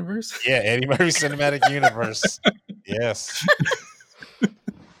Cinematic Universe. Yeah, Eddie Murphy Cinematic Universe. Yes.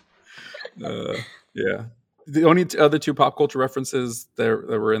 Yeah. The only other two pop culture references that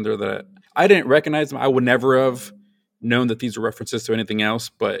were in there that I didn't recognize them. I would never have known that these were references to anything else,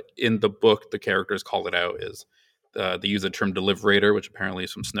 but in the book, the characters call it out. Is they use the term deliberator, which apparently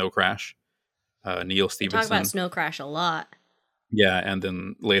is from Snow Crash. Neil Stephenson. Talk about Snow Crash a lot. Yeah, and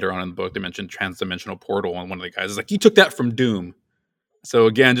then later on in the book, they mentioned transdimensional portal, and one of the guys is like, "You took that from Doom." So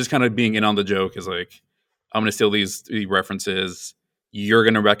again, just kind of being in on the joke is like, I'm going to steal these references. You're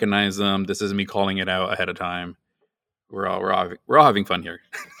going to recognize them. This isn't me calling it out ahead of time. We're all having fun here.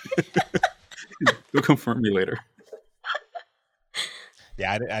 You'll confirm me later.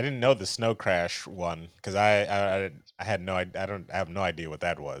 Yeah, I didn't know the Snow Crash one because I had no I have no idea what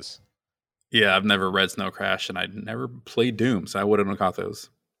that was. Yeah, I've never read Snow Crash, and I'd never played Doom, so I wouldn't have caught those.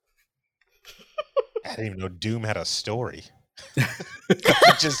 I didn't even know Doom had a story.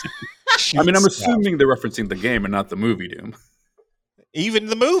 Just I'm assuming they're referencing the game and not the movie Doom. Even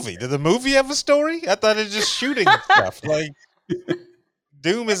the movie. Did the movie have a story? I thought it was just shooting stuff. Like,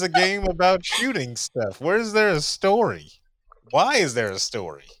 Doom is a game about shooting stuff. Where is there a story? Why is there a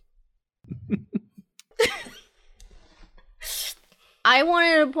story? I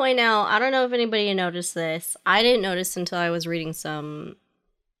wanted to point out, I don't know if anybody noticed this. I didn't notice until I was reading some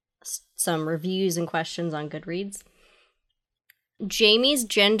reviews and questions on Goodreads. Jamie's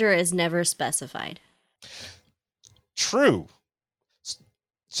gender is never specified. True.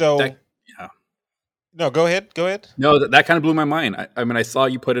 So, no, go ahead. No, that kind of blew my mind. I mean, I saw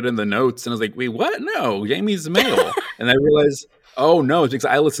you put it in the notes, and I was like, wait, what? No, Jamie's male. And I realized, oh, no, it's because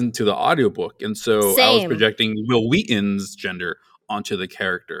I listened to the audiobook, and so I was projecting Will Wheaton's gender onto the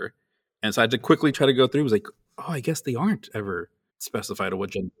character. And so I had to quickly try to go through. I was like, oh, I guess they aren't ever specified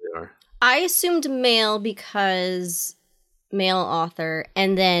what gender they are. I assumed male because male author,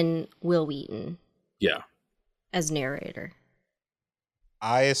 and then Will Wheaton. Yeah. As narrator.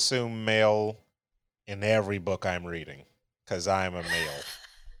 I assume male in every book I'm reading because I'm a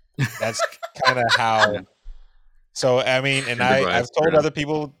male. That's kind of how. So I mean, and I've told other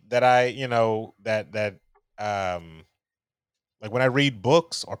people that like when I read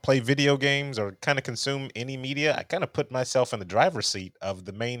books or play video games or kind of consume any media, I kind of put myself in the driver's seat of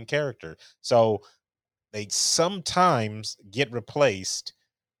the main character. So they sometimes get replaced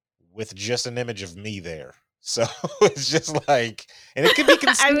with just an image of me there. So it's just like, and it could be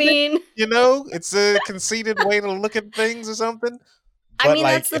conceited, I mean, it's a conceited way to look at things or something. But I mean,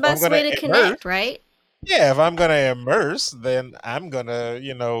 that's the best way to connect, right? Yeah, if I'm going to immerse, then Aaron's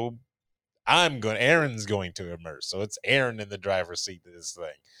going to immerse. So it's Aaron in the driver's seat of this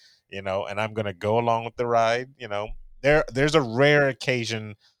thing, and I'm going to go along with the ride. There's a rare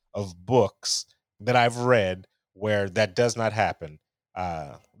occasion of books that I've read where that does not happen.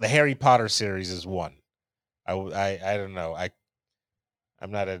 The Harry Potter series is one. I don't know.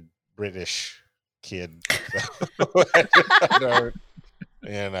 I'm not a British kid, so I don't,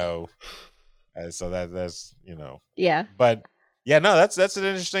 so that's Yeah. But yeah, no, that's an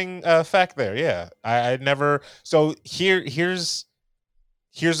interesting fact there. Yeah, I never. So here's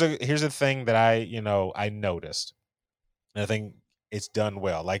a thing that I noticed, and I think it's done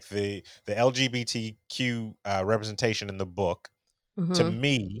well. Like the LGBTQ representation in the book, to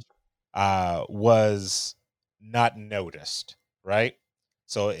me, was not noticed, right?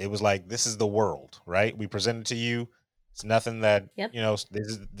 So it was like, this is the world, right? We presented to you. It's nothing that, this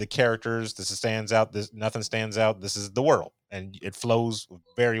is the characters. This stands out. Nothing stands out. This is the world. And it flows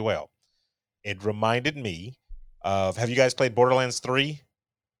very well. It reminded me of, have you guys played Borderlands 3?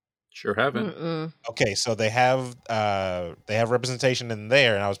 Sure haven't. Mm-mm. Okay, so they have representation in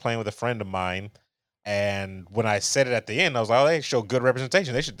there, and I was playing with a friend of mine. And when I said it at the end, I was like, oh, they show good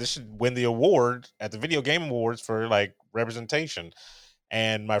representation. This should win the award at the Video Game Awards for like representation.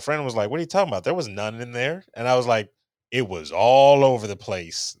 And my friend was like, what are you talking about? There was none in there. And I was like, it was all over the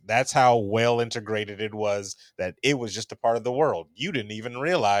place. That's how well integrated it was, that it was just a part of the world. You didn't even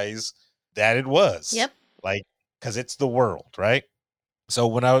realize that it was. Yep. Like, because it's the world, right? So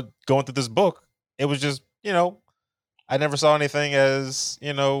when I was going through this book, it was just, I never saw anything as,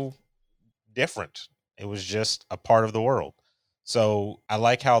 different. It was just a part of the world. So I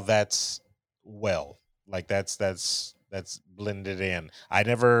like how that's like that's blended in. I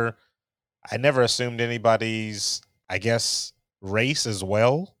never assumed anybody's, I guess, race as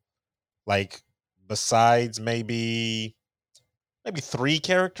well. Like besides maybe 3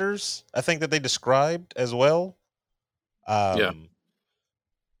 characters, I think that they described as well.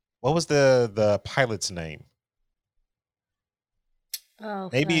 what was the pilot's name?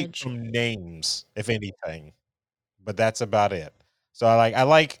 Oh, Maybe fudge. some names, if anything, but that's about it. So I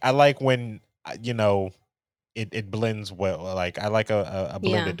like when it blends well. Like I like a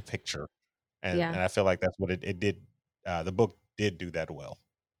blended picture, and I feel like that's what it did. The book did do that well.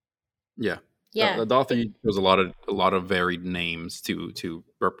 Yeah. Yeah. The author used a lot of varied names to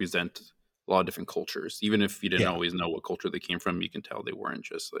represent a lot of different cultures. Even if you didn't always know what culture they came from, you can tell they weren't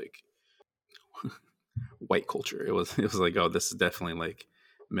just like white culture. It was like, oh, this is definitely like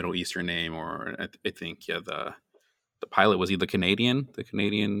Middle Eastern name, or I think the pilot was either the Canadian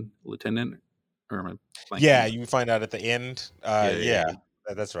lieutenant, or am I blanking? Yeah, you find out at the end. Yeah.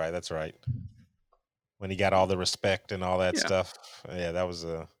 That's right. When he got all the respect and all that stuff. Yeah, that was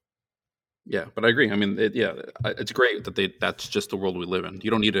a. Yeah, but I agree. I mean, it's great that that's just the world we live in.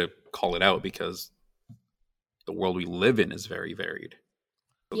 You don't need to call it out because the world we live in is very varied.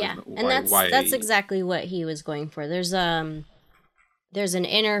 So yeah, and that's exactly what he was going for. There's an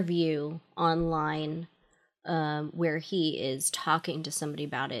interview online where he is talking to somebody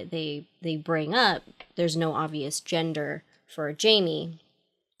about it. They bring up there's no obvious gender for Jamie,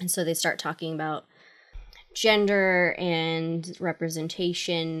 and so they start talking about gender and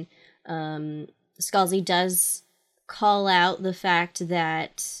representation. Scalzi does call out the fact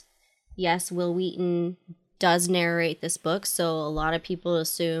that yes, Wil Wheaton does narrate this book, so a lot of people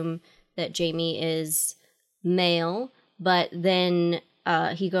assume that Jamie is male, but then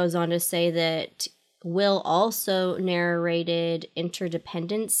he goes on to say that Will also narrated the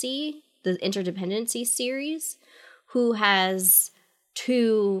Interdependency series, who has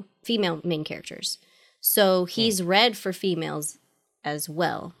 2 female main characters. So he's read for females as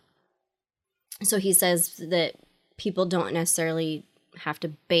well. So he says that people don't necessarily have to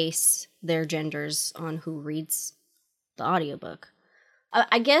base their genders on who reads the audiobook.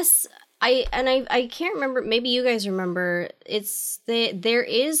 I guess I can't remember, maybe you guys remember, there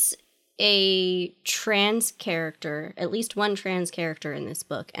is a trans character, at least one trans character in this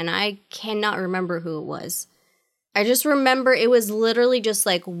book, and I cannot remember who it was. I just remember it was literally just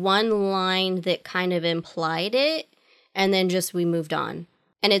like one line that kind of implied it, and then just we moved on.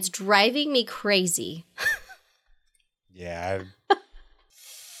 And it's driving me crazy. Yeah.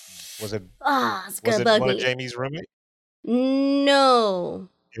 Was it bug one me. of Jamie's roommates? No.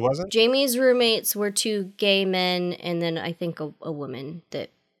 It wasn't? Jamie's roommates were 2 gay men, and then I think a woman that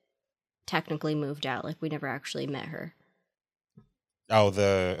technically moved out. Like, we never actually met her. Oh,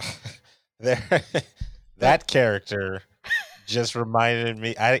 that character just reminded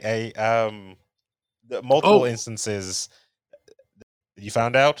me. The multiple instances. You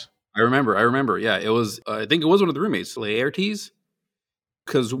found out? I remember. Yeah, it was. I think it was one of the roommates, Laertes.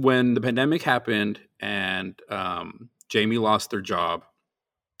 Because when the pandemic happened and Jamie lost their job,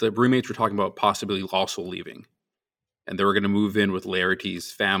 the roommates were talking about possibly also leaving, and they were going to move in with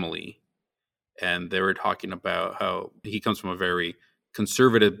Laertes' family. And they were talking about how he comes from a very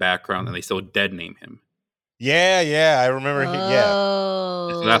conservative background, and they still dead name him. Yeah, I remember.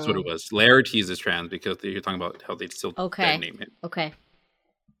 So that's what it was. Laertes is trans because you're talking about how they still dead name him. Okay.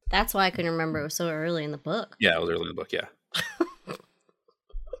 That's why I couldn't remember. It was so early in the book. Yeah, it was early in the book, yeah.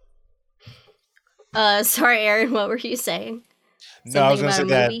 Sorry, Aaron, what were you saying? No, I was going to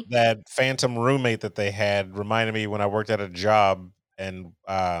say that phantom roommate that they had reminded me when I worked at a job and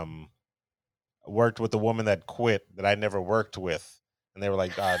worked with a woman that quit that I never worked with. And they were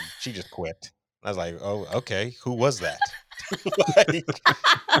like, she just quit. And I was like, oh, okay. Who was that?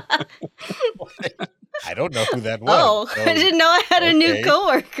 I don't know who that was. Oh, so, I didn't know I had a new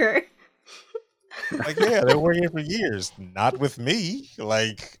coworker. Like, yeah, they were here for years. Not with me.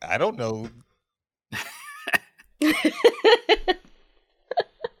 Like, I don't know.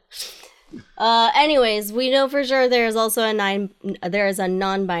 Anyways, we know for sure there is also a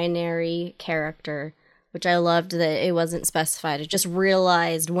non-binary character, which I loved that it wasn't specified. I just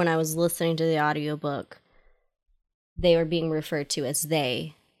realized when I was listening to the audiobook, they were being referred to as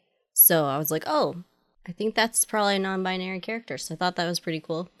they. So I was like, oh, I think that's probably a non-binary character. So I thought that was pretty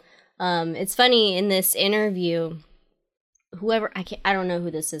cool. It's funny in this interview, I don't know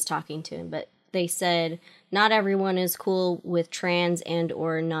who this is talking to him, but they said not everyone is cool with trans and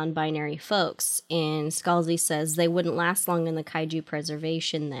or non-binary folks. And Scalzi says they wouldn't last long in the kaiju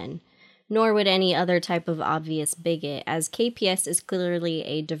preservation then, nor would any other type of obvious bigot, as KPS is clearly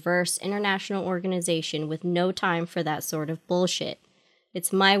a diverse international organization with no time for that sort of bullshit.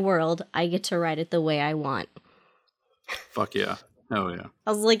 It's my world. I get to write it the way I want. Fuck yeah. Oh yeah.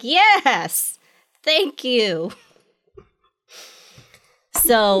 I was like, yes! Thank you!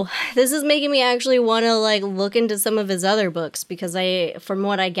 So this is making me actually want to like look into some of his other books because from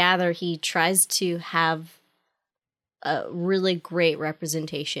what I gather, he tries to have a really great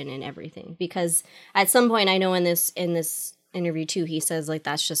representation in everything. Because at some point, I know in this interview too, he says like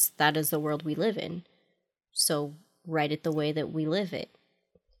that is the world we live in. So write it the way that we live it.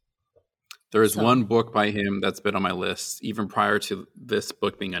 There is one book by him that's been on my list even prior to this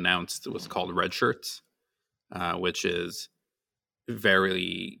book being announced. It was called Red Shirts, which is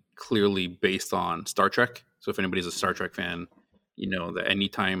very clearly based on Star Trek. So if anybody's a Star Trek fan, you know that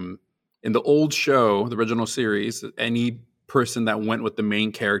anytime in the old show, the original series, any person that went with the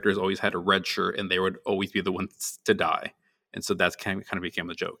main characters always had a red shirt and they would always be the ones to die. And so that's kind of became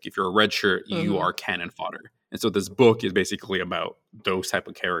the joke. If you're a red shirt, you are cannon fodder. And so this book is basically about those type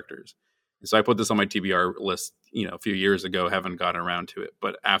of characters. And so I put this on my TBR list, a few years ago, haven't gotten around to it.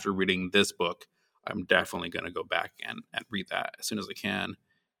 But after reading this book, I'm definitely going to go back and read that as soon as I can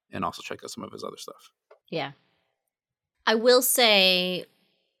and also check out some of his other stuff. Yeah. I will say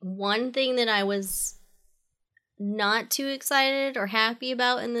one thing that I was not too excited or happy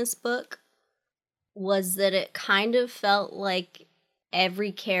about in this book was that it kind of felt like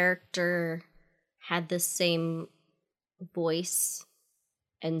every character had the same voice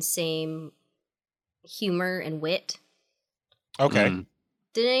and same humor and wit. Okay.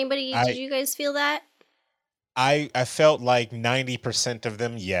 Did you guys feel that? I felt like 90% of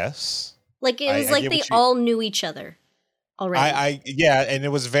them, yes. Like it was like they all knew each other already. Yeah, and it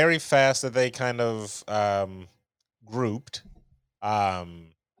was very fast that they kind of grouped.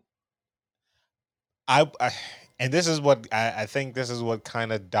 And this is what I think this is what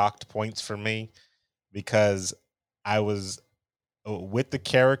kind of docked points for me, because I was with the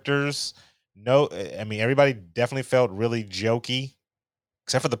characters. No, I mean everybody definitely felt really jokey,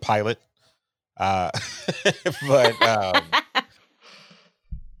 except for the pilot. But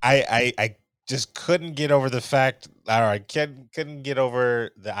I just couldn't get over the fact, or I couldn't get over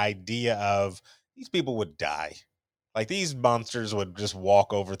the idea of these people would die. Like these monsters would just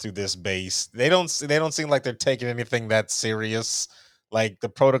walk over through this base. They don't seem like they're taking anything that serious. Like the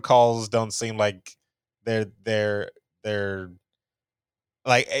protocols don't seem like they're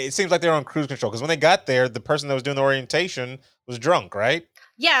like, it seems like they're on cruise control, because when they got there, the person that was doing the orientation was drunk, right?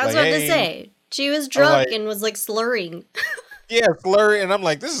 Yeah, I was about to say. She was drunk and was like slurring. Yeah, slurring. And I'm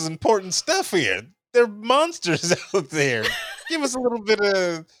like, this is important stuff here. There are monsters out there. Give us a little bit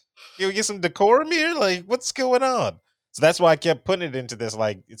of, get some decorum here. Like, what's going on? So that's why I kept putting it into this,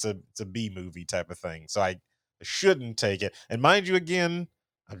 like, it's a B movie type of thing. So I shouldn't take it. And mind you, again,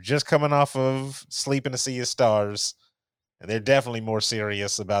 I'm just coming off of Sleep in a Sea of Stars. And they're definitely more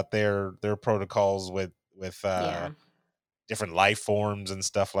serious about their protocols with different life forms and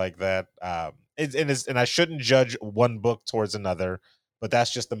stuff like that. And I shouldn't judge one book towards another, but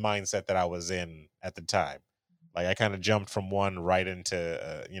that's just the mindset that I was in at the time. Like I kind of jumped from one right into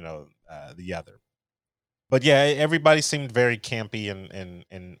the other. But yeah, everybody seemed very campy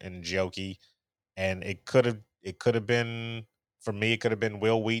and jokey, and it could have been, for me, it could have been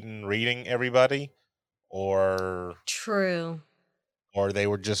Will Wheaton reading everybody. Or true, or they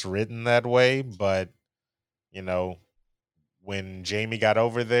were just written that way. But when Jamie got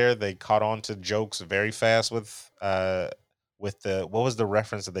over there, they caught on to jokes very fast with the, what was the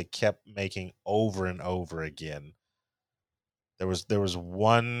reference that they kept making over and over again? There was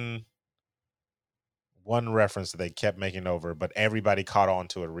one reference that they kept making over, but everybody caught on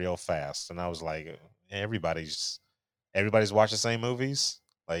to it real fast, and I was like, everybody's watched the same movies.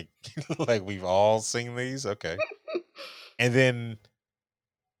 Like, like we've all seen these, okay. And then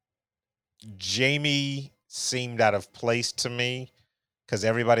Jamie seemed out of place to me, because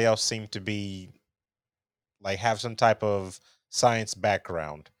everybody else seemed to be like have some type of science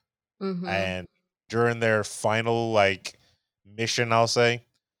background. And during their final like mission, I'll say,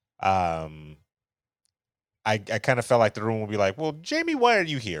 I kind of felt like the room would be like, well, Jamie, why are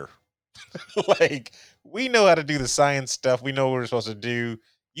you here? Like, we know how to do the science stuff. We know what we're supposed to do.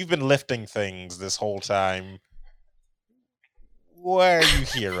 You've been lifting things this whole time. Why are you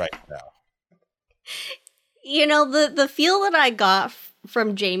here right now? The feel that I got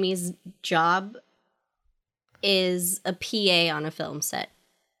from Jamie's job is a PA on a film set.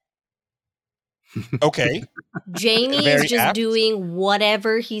 Okay. Jamie is just doing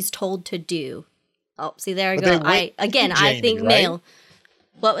whatever he's told to do. Oh, see, there I go. I think right? Nail.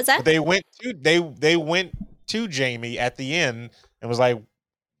 What was that? But they went to Jamie at the end and was like,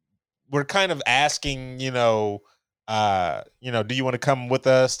 we're kind of asking, do you want to come with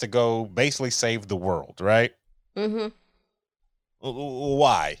us to go basically save the world, right? Mm-hmm.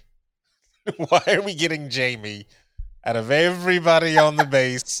 Why? Why are we getting Jamie out of everybody on the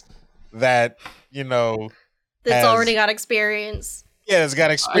base that, that's already got experience. Yeah, has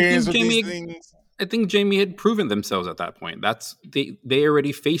got experience with these things. I think Jamie had proven themselves at that point. They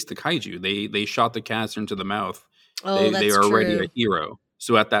already faced the kaiju. They shot the cancer into the mouth. They are already a hero.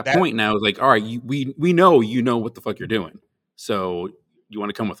 So at that point now, it's like, all right, we know you know what the fuck you're doing. So you want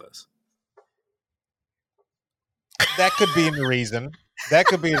to come with us? That could be a reason.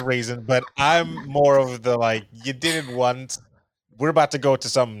 But I'm more of the like, you did it once. We're about to go to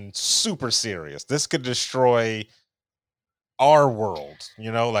something super serious. This could destroy our world.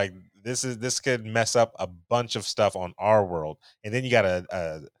 Like this could mess up a bunch of stuff on our world. And then you got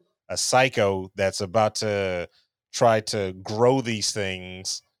a psycho that's about to try to grow these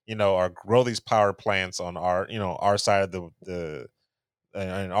things, or grow these power plants on our, our side of the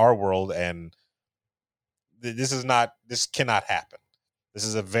in our world. And this cannot happen. This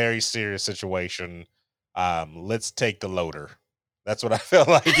is a very serious situation. Let's take the loader. That's what I felt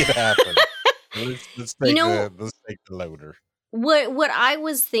like it happened. let's take the loader. What I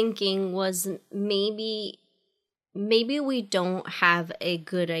was thinking was maybe we don't have a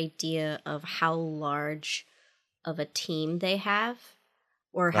good idea of how large of a team they have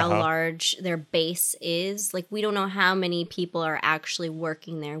or how large their base is. Like, we don't know how many people are actually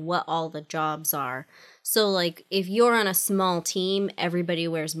working there, what all the jobs are. So, like, if you're on a small team, everybody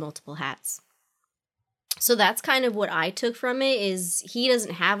wears multiple hats. So that's kind of what I took from it, is he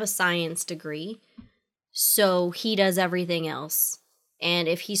doesn't have a science degree, so he does everything else. And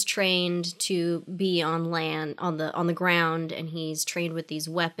if he's trained to be on land, on the ground, and he's trained with these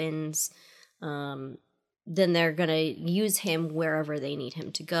weapons, then they're going to use him wherever they need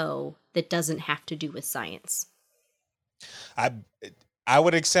him to go that doesn't have to do with science. I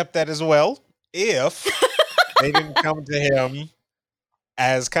would accept that as well if they didn't come to him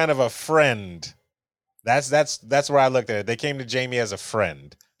as kind of a friend. That's where I looked at it. They came to Jamie as a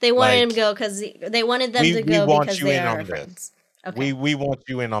friend. They wanted him to go because they wanted them to go because they are friends. Okay. We want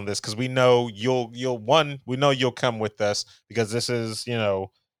you in on this because we know we know you'll come with us because this is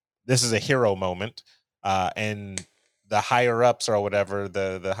a hero moment. And the higher ups or whatever,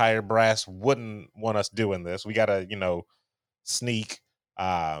 the higher brass wouldn't want us doing this. We gotta, sneak.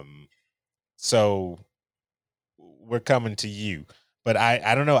 So we're coming to you. But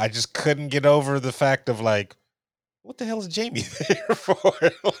I don't know. I just couldn't get over the fact of like, what the hell is Jamie there for?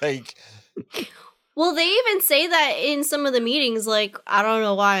 Like, well, they even say that in some of the meetings. Like, I don't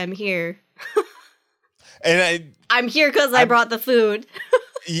know why I'm here. And I'm here because I brought the food.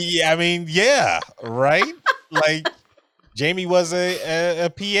 Yeah, I mean, yeah, right. Like, Jamie was a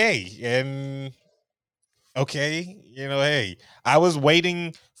PA, and okay, hey, I was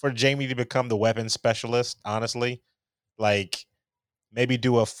waiting for Jamie to become the weapons specialist. Honestly, like maybe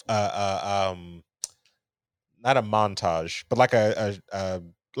do not a montage, but like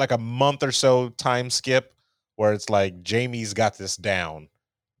a month or so time skip where it's like Jamie's got this down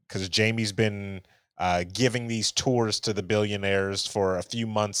because Jamie's been giving these tours to the billionaires for a few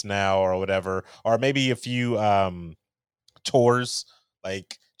months now or whatever, or maybe a few tours.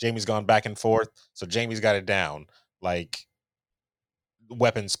 Like Jamie's gone back and forth, so Jamie's got it down. Like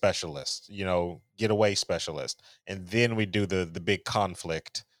weapons specialist, getaway specialist, and then we do the big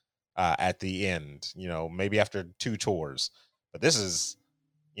conflict at the end. Maybe after 2 tours. But this is,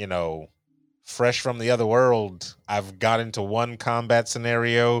 fresh from the other world. I've got into one combat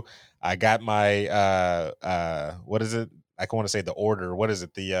scenario. I got my what is it? I want to say the order. What is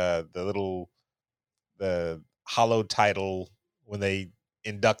it? The hollow title when they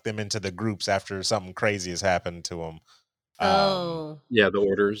induct them into the groups after something crazy has happened to them. Yeah, the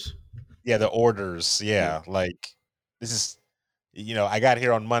orders. Yeah, the orders. Yeah, like this is, I got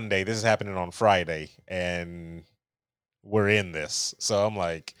here on Monday. This is happening on Friday, and we're in this. So I'm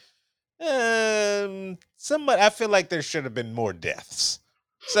like, somebody. I feel like there should have been more deaths.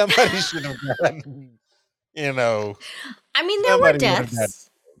 Somebody should have gotten, I mean, there were deaths.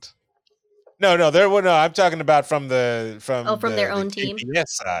 No, there were no. I'm talking about from their own team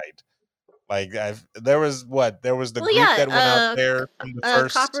side. Like there was the group that went out there from the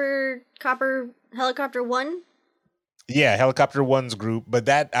first Copper Helicopter 1. Yeah, Helicopter 1's group, but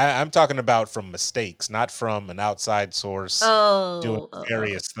that I'm talking about from mistakes, not from an outside source doing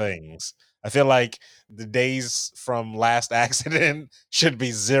various things. I feel like the days from last accident should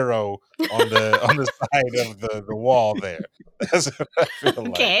be 0 on the side of the wall there. That's what I feel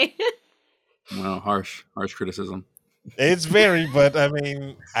like. Okay. Well, harsh criticism. It's very, but I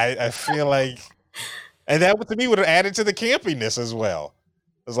mean, I feel like, and that to me would have added to the campiness as well.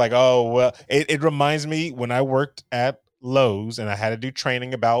 It's like, oh, well, it reminds me when I worked at Lowe's and I had to do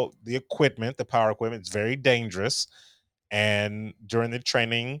training about the equipment, the power equipment. It's very dangerous. And during the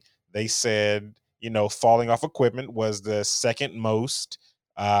training, they said, falling off equipment was the second most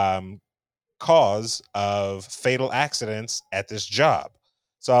cause of fatal accidents at this job.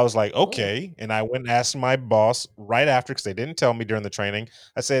 So I was like, okay. And I went and asked my boss right after, because they didn't tell me during the training.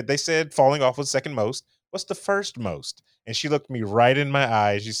 They said falling off was second most. What's the first most? And she looked me right in my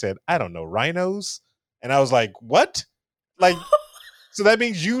eyes. She said, I don't know, rhinos. And I was like, what? Like, so that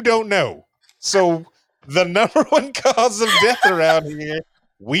means you don't know. So the number one cause of death around here,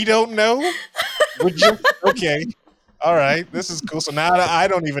 we don't know? Okay. All right. This is cool. So now I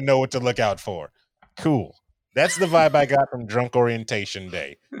don't even know what to look out for. Cool. That's the vibe I got from Drunk Orientation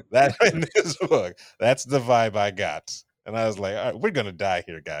Day. That in this book, that's the vibe I got. And I was like, all right, we're going to die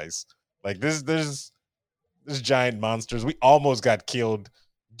here, guys. Like there's giant monsters. We almost got killed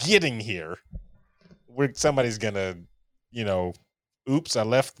getting here. Somebody's going to, oops, I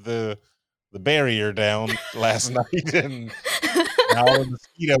left the barrier down last night and now the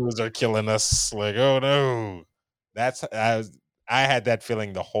mosquitoes are killing us. Like, oh no. I had that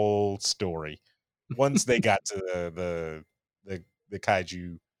feeling the whole story. Once they got to the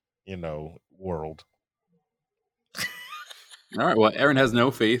kaiju, world. All right. Well, Aaron has no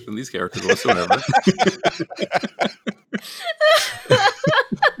faith in these characters whatsoever.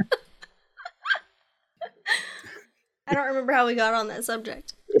 I don't remember how we got on that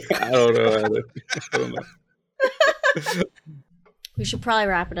subject. I don't know either. We should probably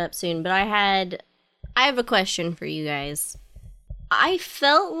wrap it up soon, but I have a question for you guys. I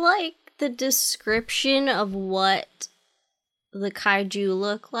felt like the description of what the kaiju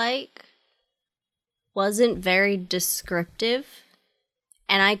look like wasn't very descriptive,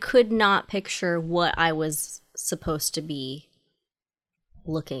 and I could not picture what I was supposed to be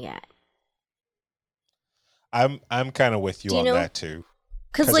looking at. I'm kind of with you on that too.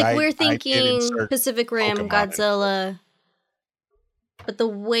 Because we're thinking Pacific Rim, Godzilla, but the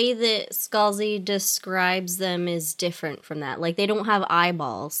way that Scalzi describes them is different from that. Like, they don't have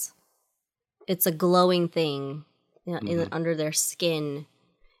eyeballs. It's a glowing thing under their skin.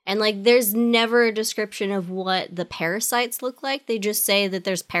 And, there's never a description of what the parasites look like. They just say that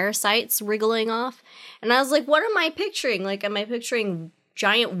there's parasites wriggling off. And I was like, what am I picturing? Am I picturing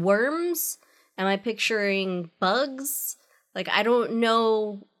giant worms? Am I picturing bugs? I don't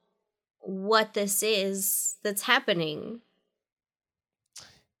know what this is that's happening.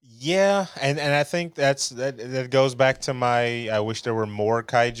 Yeah, and I think that goes back to my I wish there were more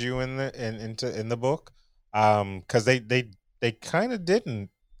kaiju in the book, because they kind of didn't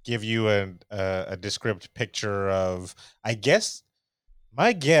give you a descriptive picture of. I guess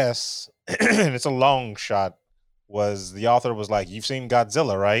my guess, and it's a long shot, was the author was like, you've seen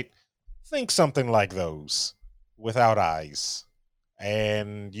Godzilla, right? Think something like those without eyes.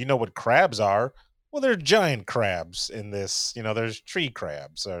 And you know what crabs are? Well, they're giant crabs in this. There's tree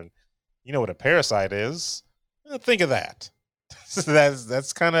crabs. Or, you know what a parasite is? Well, think of that.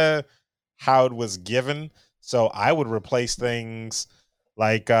 That's kind of how it was given. So I would replace things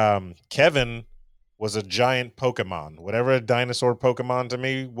like Kevin was a giant Pokemon. Whatever a dinosaur Pokemon to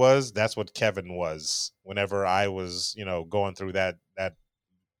me was, that's what Kevin was whenever I was, going through that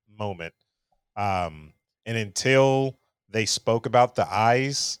moment. And until they spoke about the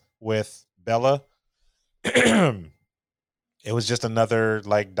eyes with Bella, it was just another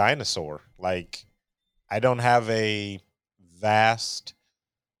dinosaur. I don't have a vast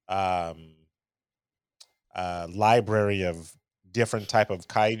library of different type of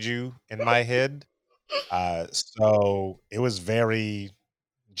kaiju in my head. So it was very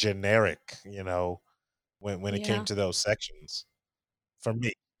generic, when it came to those sections for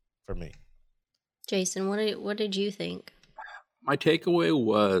me. Jason, what did you think? My takeaway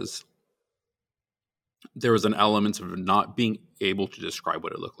was there was an element of not being able to describe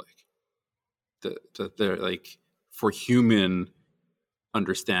what it looked like. They're for human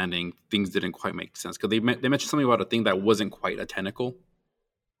understanding, things didn't quite make sense because they mentioned something about a thing that wasn't quite a tentacle.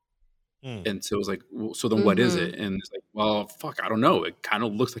 And so it was like, well, so then what is it? And it's like, well, fuck, I don't know. It kind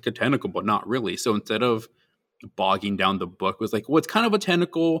of looks like a tentacle, but not really. So instead of bogging down the book, it was like, well, it's kind of a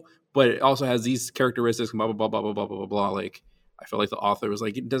tentacle, but it also has these characteristics, blah, blah, blah, blah, blah, blah, blah, blah. I felt like the author was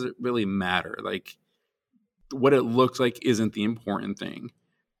like, it doesn't really matter. What it looks like isn't the important thing,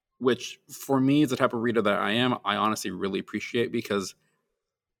 which for me is the type of reader that I am. I honestly really appreciate, because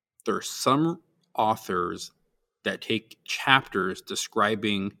there are some authors that take chapters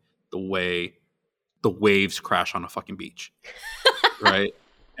describing the way the waves crash on a fucking beach, right?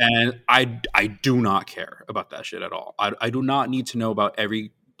 And I do not care about that shit at all. I do not need to know about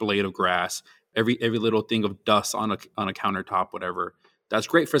every blade of grass, every little thing of dust on a countertop, whatever. That's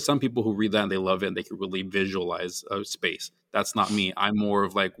great for some people who read that and they love it and they can really visualize a space. That's not me. I'm more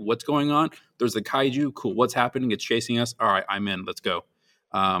of like, what's going on? There's a kaiju. Cool. What's happening? It's chasing us. All right, I'm in. Let's go.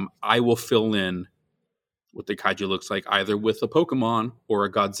 I will fill in what the kaiju looks like, either with a Pokemon or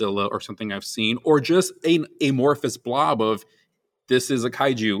a Godzilla or something I've seen, or just an amorphous blob of this is a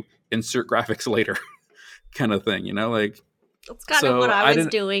kaiju, insert graphics later kind of thing, like. That's kind of what I was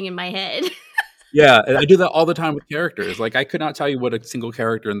doing in my head. Yeah, and I do that all the time with characters. Like, I could not tell you what a single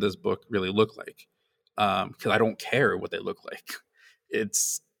character in this book really looked like, because I don't care what they look like.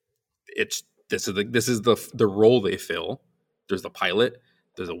 This is the role they fill. There's the pilot,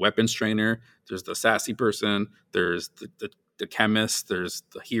 there's a weapons trainer, there's the sassy person, there's the chemist, there's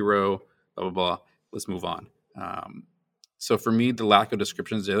the hero, blah blah blah. Let's move on. So for me, the lack of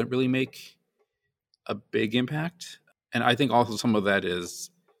descriptions didn't really make a big impact, and I think also some of that is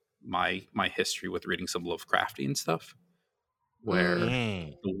my history with reading some Lovecraftian stuff, where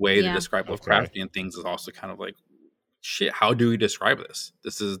the way to describe Lovecraftian things is also kind of like, shit, how do we describe this?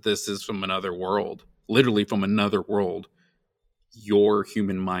 This is from another world, literally from another world. Your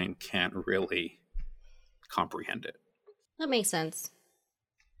human mind can't really comprehend it. That makes sense.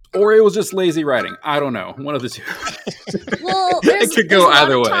 Or it was just lazy writing. I don't know. One of the two. Well, it could go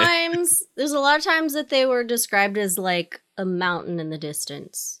either way. There's a lot of times that they were described as like a mountain in the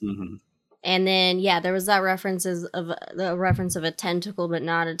distance. Mm-hmm. And then, there was that reference of a tentacle, but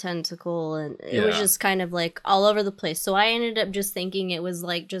not a tentacle. And it was just kind of like all over the place. So I ended up just thinking it was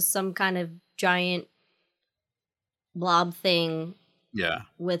like just some kind of giant blob thing. Yeah.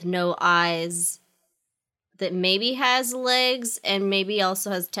 With no eyes that maybe has legs and maybe also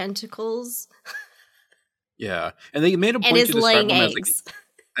has tentacles. Yeah. And they made a point to describe them as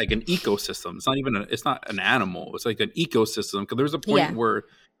like an ecosystem. It's not even it's not an animal. It's like an ecosystem. Because there was a point where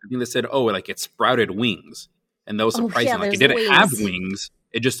I think they said, like it sprouted wings. And that was surprising. Like it didn't have wings.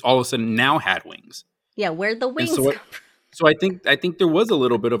 It just all of a sudden now had wings. Yeah, where'd the wings come from? So I think there was a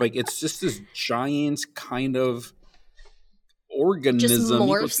little bit of like, it's just this giant kind of organism. Just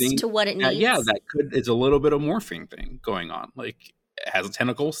morphs to what it needs. It's a little bit of morphing thing going on. Like it has a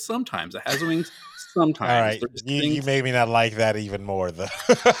tentacle sometimes. It has wings sometimes. All right, you made me not like that even more, though.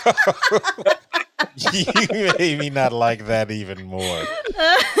 You made me not like that even more.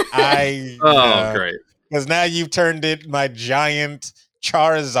 Great. Because now you've turned my giant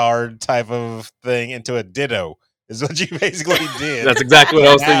Charizard type of thing into a Ditto, is what you basically did. That's exactly what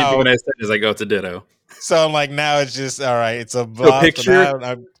I was thinking when I said it. Is like, it's a Ditto. So I'm like, now it's just, all right, it's a blob.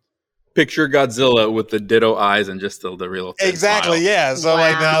 So picture Godzilla with the Ditto eyes and just the real thing. Exactly, smile. yeah. So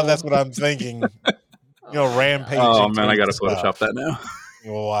like now that's what I'm thinking. Rampaging. Oh man, I gotta Photoshop that now.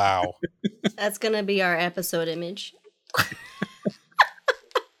 Wow. That's gonna be our episode image.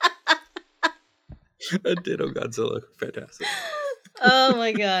 A Ditto Godzilla. Fantastic. Oh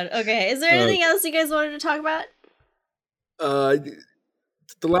my god. Okay. Is there anything else you guys wanted to talk about?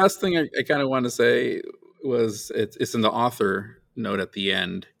 The last thing I kind of want to say was it's in the author note at the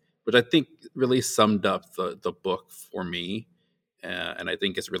end, which I think really summed up the book for me. And I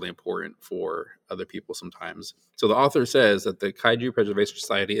think it's really important for other people sometimes. So the author says that the Kaiju Preservation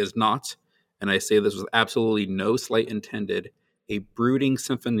Society is not, and I say this with absolutely no slight intended, a brooding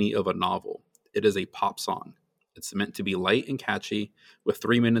symphony of a novel. It is a pop song. It's meant to be light and catchy, with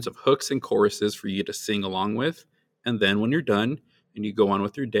 3 minutes of hooks and choruses for you to sing along with. And then when you're done and you go on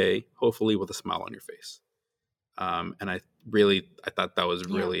with your day, hopefully with a smile on your face. And I thought that was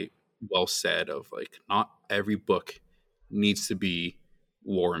really well said, of like, not every book needs to be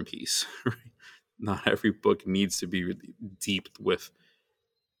War and Peace. Right? Not every book needs to be really deep with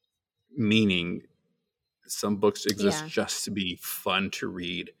meaning. Some books exist just to be fun to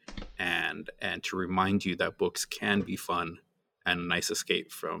read and to remind you that books can be fun and a nice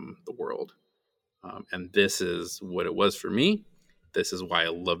escape from the world. And this is what it was for me. This is why I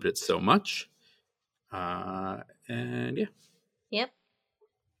loved it so much. And yeah. Yep.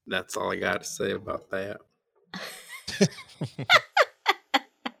 That's all I got to say about that.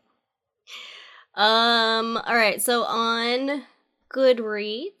 All right. So on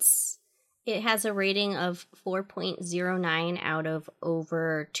Goodreads, it has a rating of 4.09 out of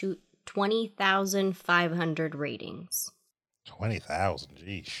over 20,500 ratings. 20,000,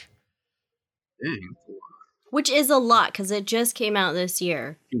 geesh. Dang. Which is a lot, because it just came out this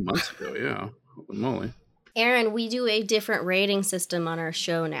year. A few months ago, yeah. Holy moly. Aaron, we do a different rating system on our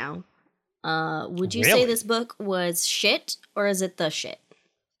show now. Would you say this book was shit, or is it the shit?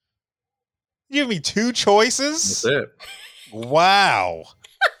 You give me two choices? That's it. Wow.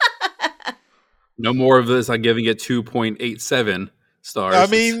 No more of this. I'm giving it 2.87. stars. I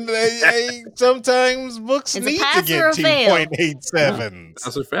mean, sometimes books It's a need to pass get or a fail. 2.87s.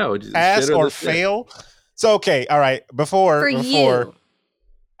 Pass or fail. Pass or fail. So okay, all right. Before you.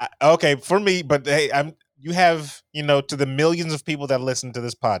 okay, for me, but hey, you have, to the millions of people that listen to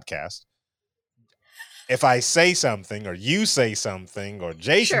this podcast. If I say something, or you say something, or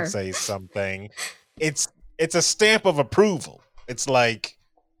Jason Sure. says something, it's a stamp of approval. It's like,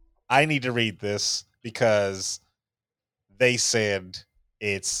 I need to read this because they said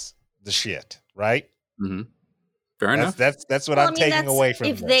it's the shit, right? Mm-hmm. Fair enough. That's what I'm taking away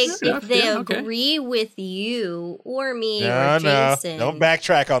from this. If they agree with you or me No, or Jason. don't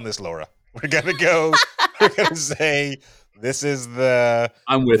backtrack on this, Laura. We're gonna go. We're gonna say this is the.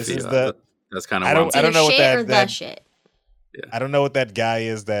 I'm with this you. Is the, that's kind of. I don't know what that shit. Yeah. I don't know what that guy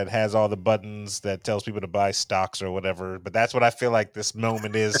is that has all the buttons that tells people to buy stocks or whatever, but that's what I feel like this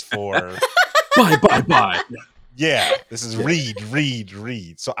moment is for. Bye. Yeah, this is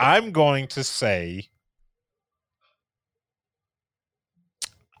read. So I'm going to say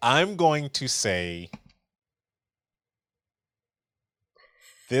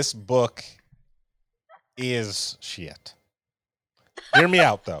this book is shit. Hear me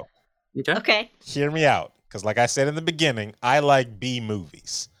out, though. Okay. Hear me out. Because like I said in the beginning, I like B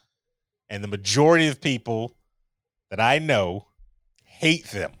movies. And the majority of people that I know hate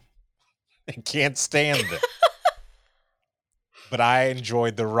them and can't stand them. But I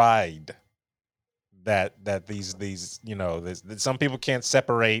enjoyed the ride that these some people can't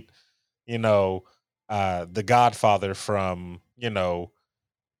separate, The Godfather from,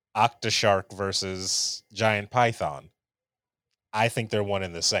 Octoshark versus Giant Python. I think they're one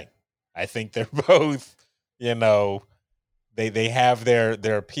and the same. I think they're both, they have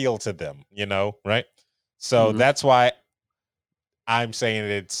their appeal to them, right? So that's why I'm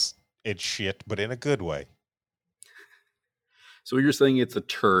saying it's shit, but in a good way. So you're saying it's a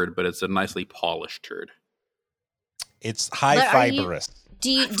turd, but it's a nicely polished turd. It's high fibrous.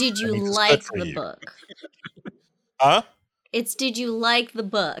 Did you like the book? Huh? Did you like the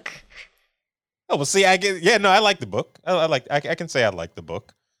book? Oh, well, see, I like the book. I can say I like the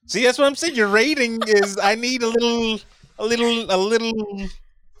book. See, that's what I'm saying. Your rating is, I need a little. Let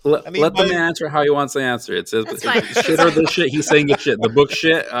the man answer how he wants to answer. It says shit or the shit. He's saying it's shit. The book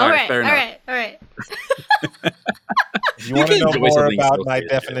shit. All right, fair enough. All right. If you want to know more about my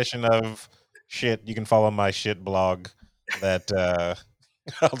definition of shit, you can follow my shit blog that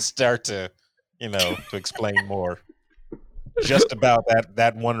I'll start to explain more. Just about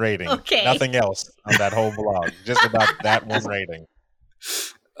that one rating. Okay. Nothing else on that whole blog. Just about that one rating.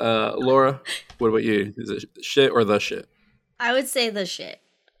 Laura, what about you? Is it shit or the shit? I would say the shit.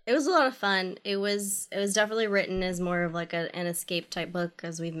 It was a lot of fun. It was definitely written as more of like an escape type book,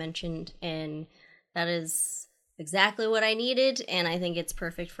 as we've mentioned, and that is exactly what I needed, and I think it's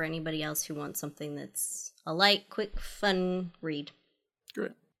perfect for anybody else who wants something that's a light, quick, fun read.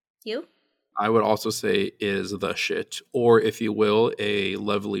 Great. You? I would also say is the shit, or if you will, a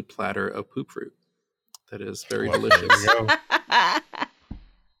lovely platter of poop fruit. That is very delicious.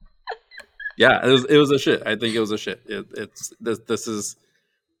 Yeah, it was a shit. I think it was a shit. This is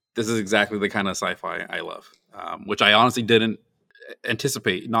exactly the kind of sci-fi I love, which I honestly didn't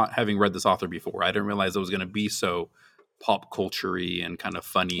anticipate, not having read this author before. I didn't realize it was going to be so pop culture-y and kind of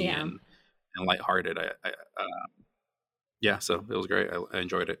funny and lighthearted. So it was great. I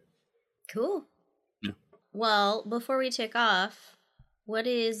enjoyed it. Cool. Yeah. Well, before we take off, what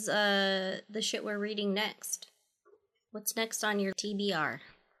is the shit we're reading next? What's next on your TBR?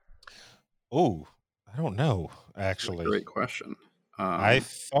 Oh, I don't know, actually. Great question. I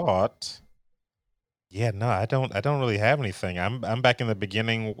thought, I don't really have anything. I'm back in the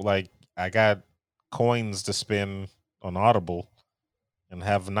beginning. Like, I got coins to spend on Audible and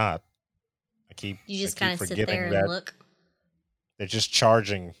have not. You just kind of sit there and look. They're just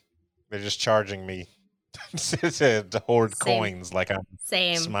charging me to hoard coins like I'm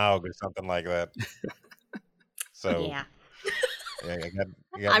Smaug or something like that. So yeah. I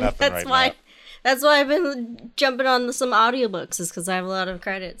got nothing now. That's why I've been jumping on some audiobooks, is because I have a lot of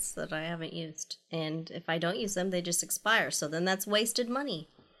credits that I haven't used. And if I don't use them, they just expire. So then that's wasted money.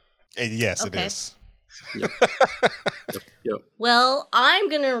 Yes, okay. It is. Yep. Well, I'm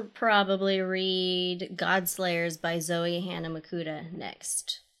going to probably read Godslayers by Zoe Hanamakuta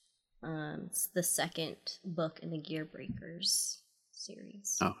next. It's the second book in the Gearbreakers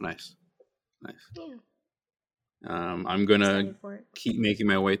series. Oh, nice. Yeah. I'm gonna keep making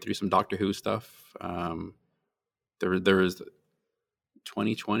my way through some Doctor Who stuff. There is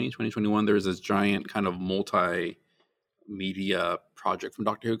 2020, 2021. There was this giant kind of multimedia project from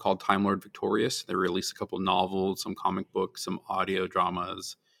Doctor Who called Time Lord Victorious. They released a couple of novels, some comic books, some audio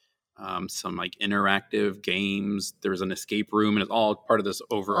dramas, some like interactive games. There's an escape room, and it's all part of this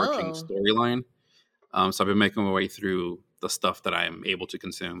overarching storyline. So I've been making my way through the stuff that I am able to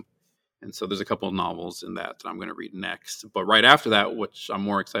consume. And so there's a couple of novels in that I'm going to read next. But right after that, which I'm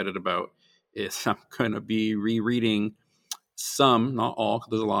more excited about, is I'm going to be rereading some, not all, 'cause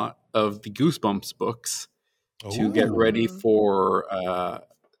there's a lot, of the Goosebumps books to get ready for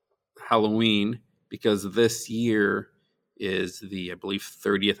Halloween, because this year is the, I believe,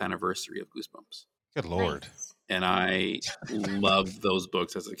 30th anniversary of Goosebumps. Good Lord. Nice. And I loved those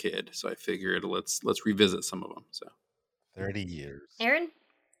books as a kid. So I figured let's revisit some of them. So 30 years. Aaron?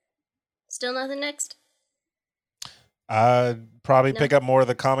 Still nothing next? Probably No. pick up more of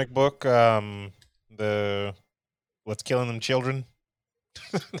the comic book. The What's Killing Them Children.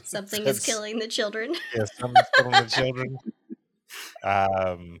 Something is killing the children. Yeah, something's killing the children.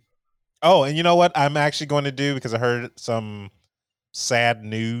 Oh, and you know what I'm actually going to do, because I heard some sad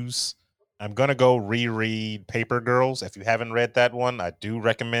news. I'm going to go reread Paper Girls. If you haven't read that one, I do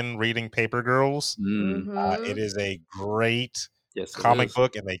recommend reading Paper Girls. Mhm. It is a great yes, comic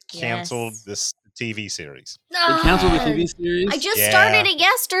book, and they canceled Yes. this TV series. They canceled the TV series. I just Yeah. started it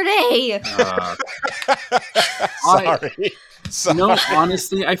yesterday. Sorry. No,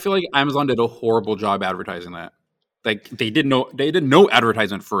 honestly, I feel like Amazon did a horrible job advertising that. Like they did no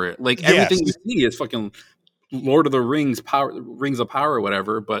advertisement for it. Like everything you see is fucking Lord of the Rings, Rings of Power, or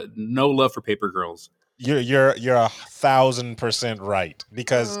whatever, but no love for Paper Girls. You're 1,000% right,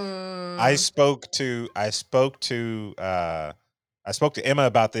 because I spoke to Emma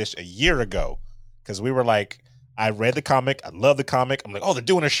about this a year ago, because we were like, I read the comic, I love the comic. I'm like, oh, they're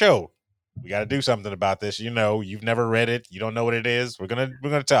doing a show. We got to do something about this. You know, you've never read it, you don't know what it is. We're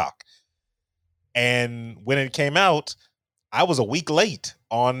gonna talk. And when it came out, I was a week late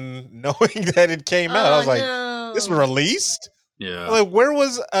on knowing that it came out. I was like, this was released? Yeah. Like, where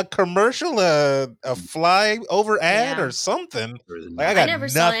was a commercial, a flyover ad or something? Like, I got never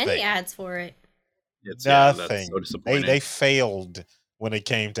nothing. saw any ads for it. Nothing. That's so disappointing. They failed when it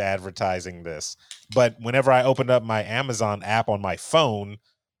came to advertising this. But whenever I opened up my Amazon app on my phone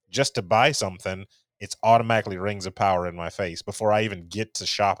just to buy something, it's automatically Rings of Power in my face before I even get to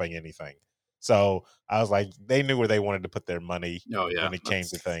shopping anything. So I was like, they knew where they wanted to put their money when it came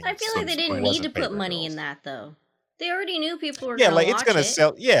to things. I feel like they didn't need to put money in that, though. They already knew people were going to watch it's going to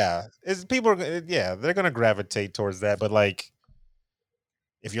sell. Yeah, they're going to gravitate towards that. But like,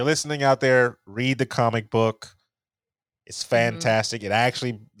 if you're listening out there, read the comic book. It's fantastic. It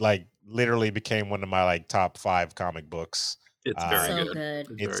actually like literally became one of my like top 5 comic books. It's very good.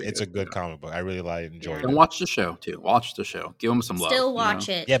 It's a good comic book. I really enjoyed it. And watch the show too. Watch the show. Give them some love. Still watch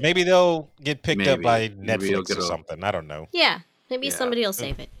it. Yeah, maybe they'll get picked up by Netflix or something. I don't know. Yeah, maybe somebody will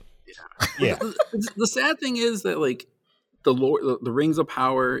save it. Yeah. The sad thing is that like the Rings of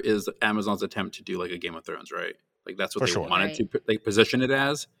Power is Amazon's attempt to do like a Game of Thrones, right? Like that's what they wanted to position it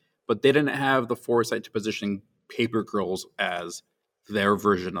as, but they didn't have the foresight to position Paper Girls as their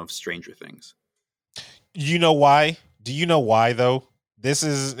version of Stranger Things. You know why? Do you know why though? This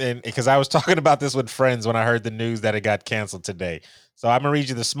is because I was talking about this with friends when I heard the news that it got canceled today. So I'm gonna read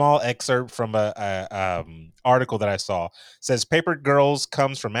you the small excerpt from a article that I saw. It says Paper Girls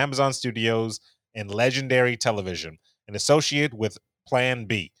comes from Amazon Studios and Legendary Television, an associate with Plan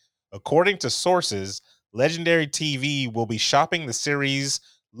B. According to sources, Legendary TV will be shopping the series,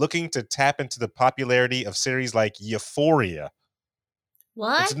 looking to tap into the popularity of series like Euphoria.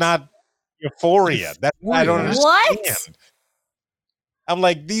 What? It's not Euphoria. That's what I don't understand. What? I'm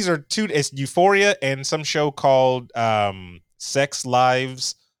like, these are it's Euphoria and some show called Sex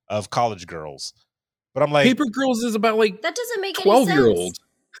Lives of College Girls. But I'm like, Paper Girls is about like that doesn't make 12-year-olds.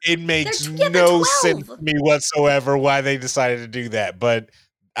 It makes no sense to me whatsoever why they decided to do that. But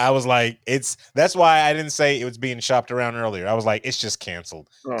I was like, that's why I didn't say it was being shopped around earlier. I was like, it's just canceled.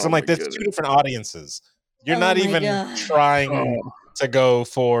 So I'm like, there's 2 different audiences. You're not even trying to go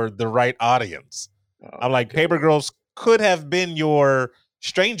for the right audience. I'm like, Paper Girls could have been your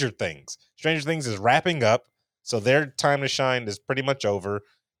Stranger Things. Stranger Things is wrapping up, so their time to shine is pretty much over.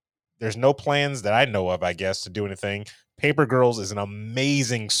 There's no plans that I know of, I guess, to do anything. Paper Girls is an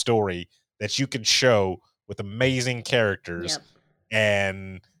amazing story that you can show with amazing characters,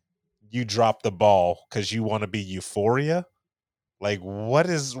 and you drop the ball because you want to be Euphoria? Like, where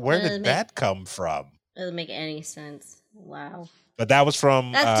did that come from? It doesn't make any sense. Wow. But that was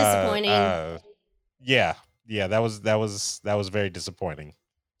from that's disappointing. Yeah, that was very disappointing.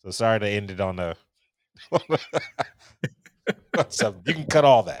 So sorry to end it on a. So you can cut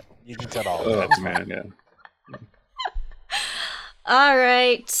all that. You can cut all that. Man, yeah. All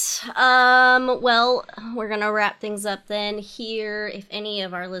right. Well, we're going to wrap things up then here. If any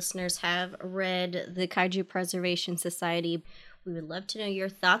of our listeners have read the Kaiju Preservation Society, we would love to know your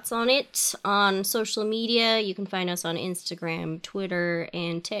thoughts on it on social media. You can find us on Instagram, Twitter,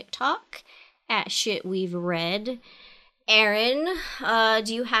 and TikTok at Shit We've Read. Aaron,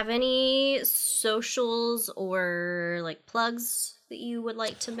 do you have any socials or like plugs that you would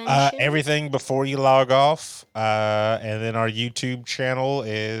like to mention? Everything before you log off. And then our YouTube channel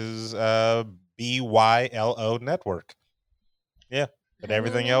is BYLO Network. Yeah. But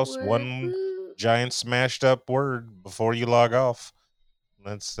everything else, one giant smashed up word before you log off.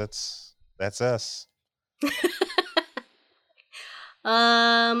 That's us.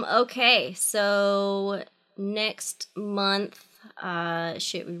 Okay, so next month,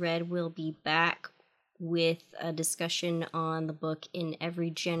 Shit We Read will be back with a discussion on the book In Every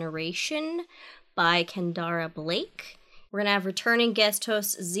Generation by Kendara Blake. We're going to have returning guest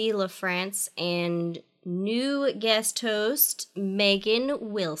host Z LaFrance and new guest host Megan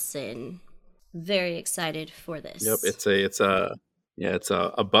Wilson. Very excited for this. Yep, it's a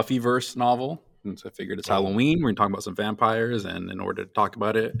Buffyverse novel. And so I figured it's Halloween. We're going to talk about some vampires, and in order to talk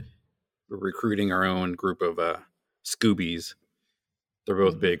about it, we're recruiting our own group of Scoobies. They're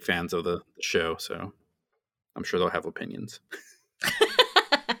both big fans of the show, so I'm sure they'll have opinions.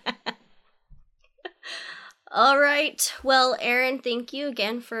 All right. Well, Aaron, thank you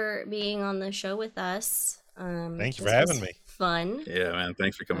again for being on the show with us. Thank you for having me. Fun. Yeah, man.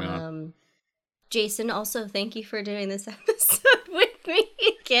 Thanks for coming on. Jason, also, thank you for doing this episode with me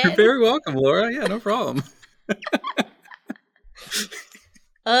again. You're very welcome, Laura. Yeah, no problem.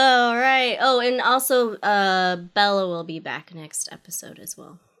 All right. Oh, and also, Bella will be back next episode as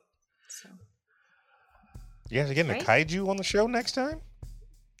well. So, you guys are getting a kaiju on the show next time?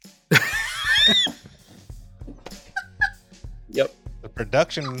 Yep. The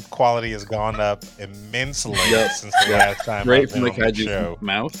production quality has gone up immensely since the last time. Right from the kaiju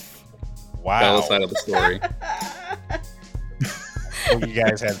mouth. Wow. Bella's side of the story. Well, you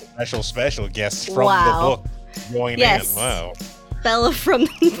guys had special guests from the book join in. Wow. Bella from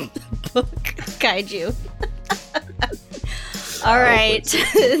the book Kaiju. All right.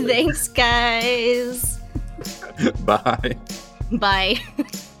 Thanks, guys. Bye. Bye.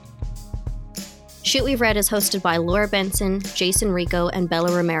 Shit We've Read is hosted by Laura Benson, Jason Rico, and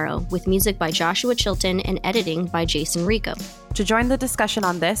Bella Romero, with music by Joshua Chilton and editing by Jason Rico. To join the discussion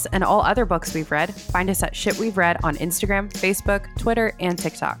on this and all other books we've read, find us at Shit We've Read on Instagram, Facebook, Twitter, and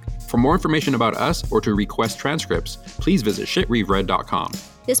TikTok. For more information about us or to request transcripts, please visit shitwe'veread.com.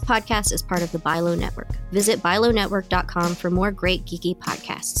 This podcast is part of the Bilo Network. Visit bilonetwork.com for more great geeky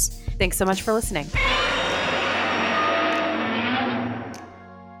podcasts. Thanks so much for listening.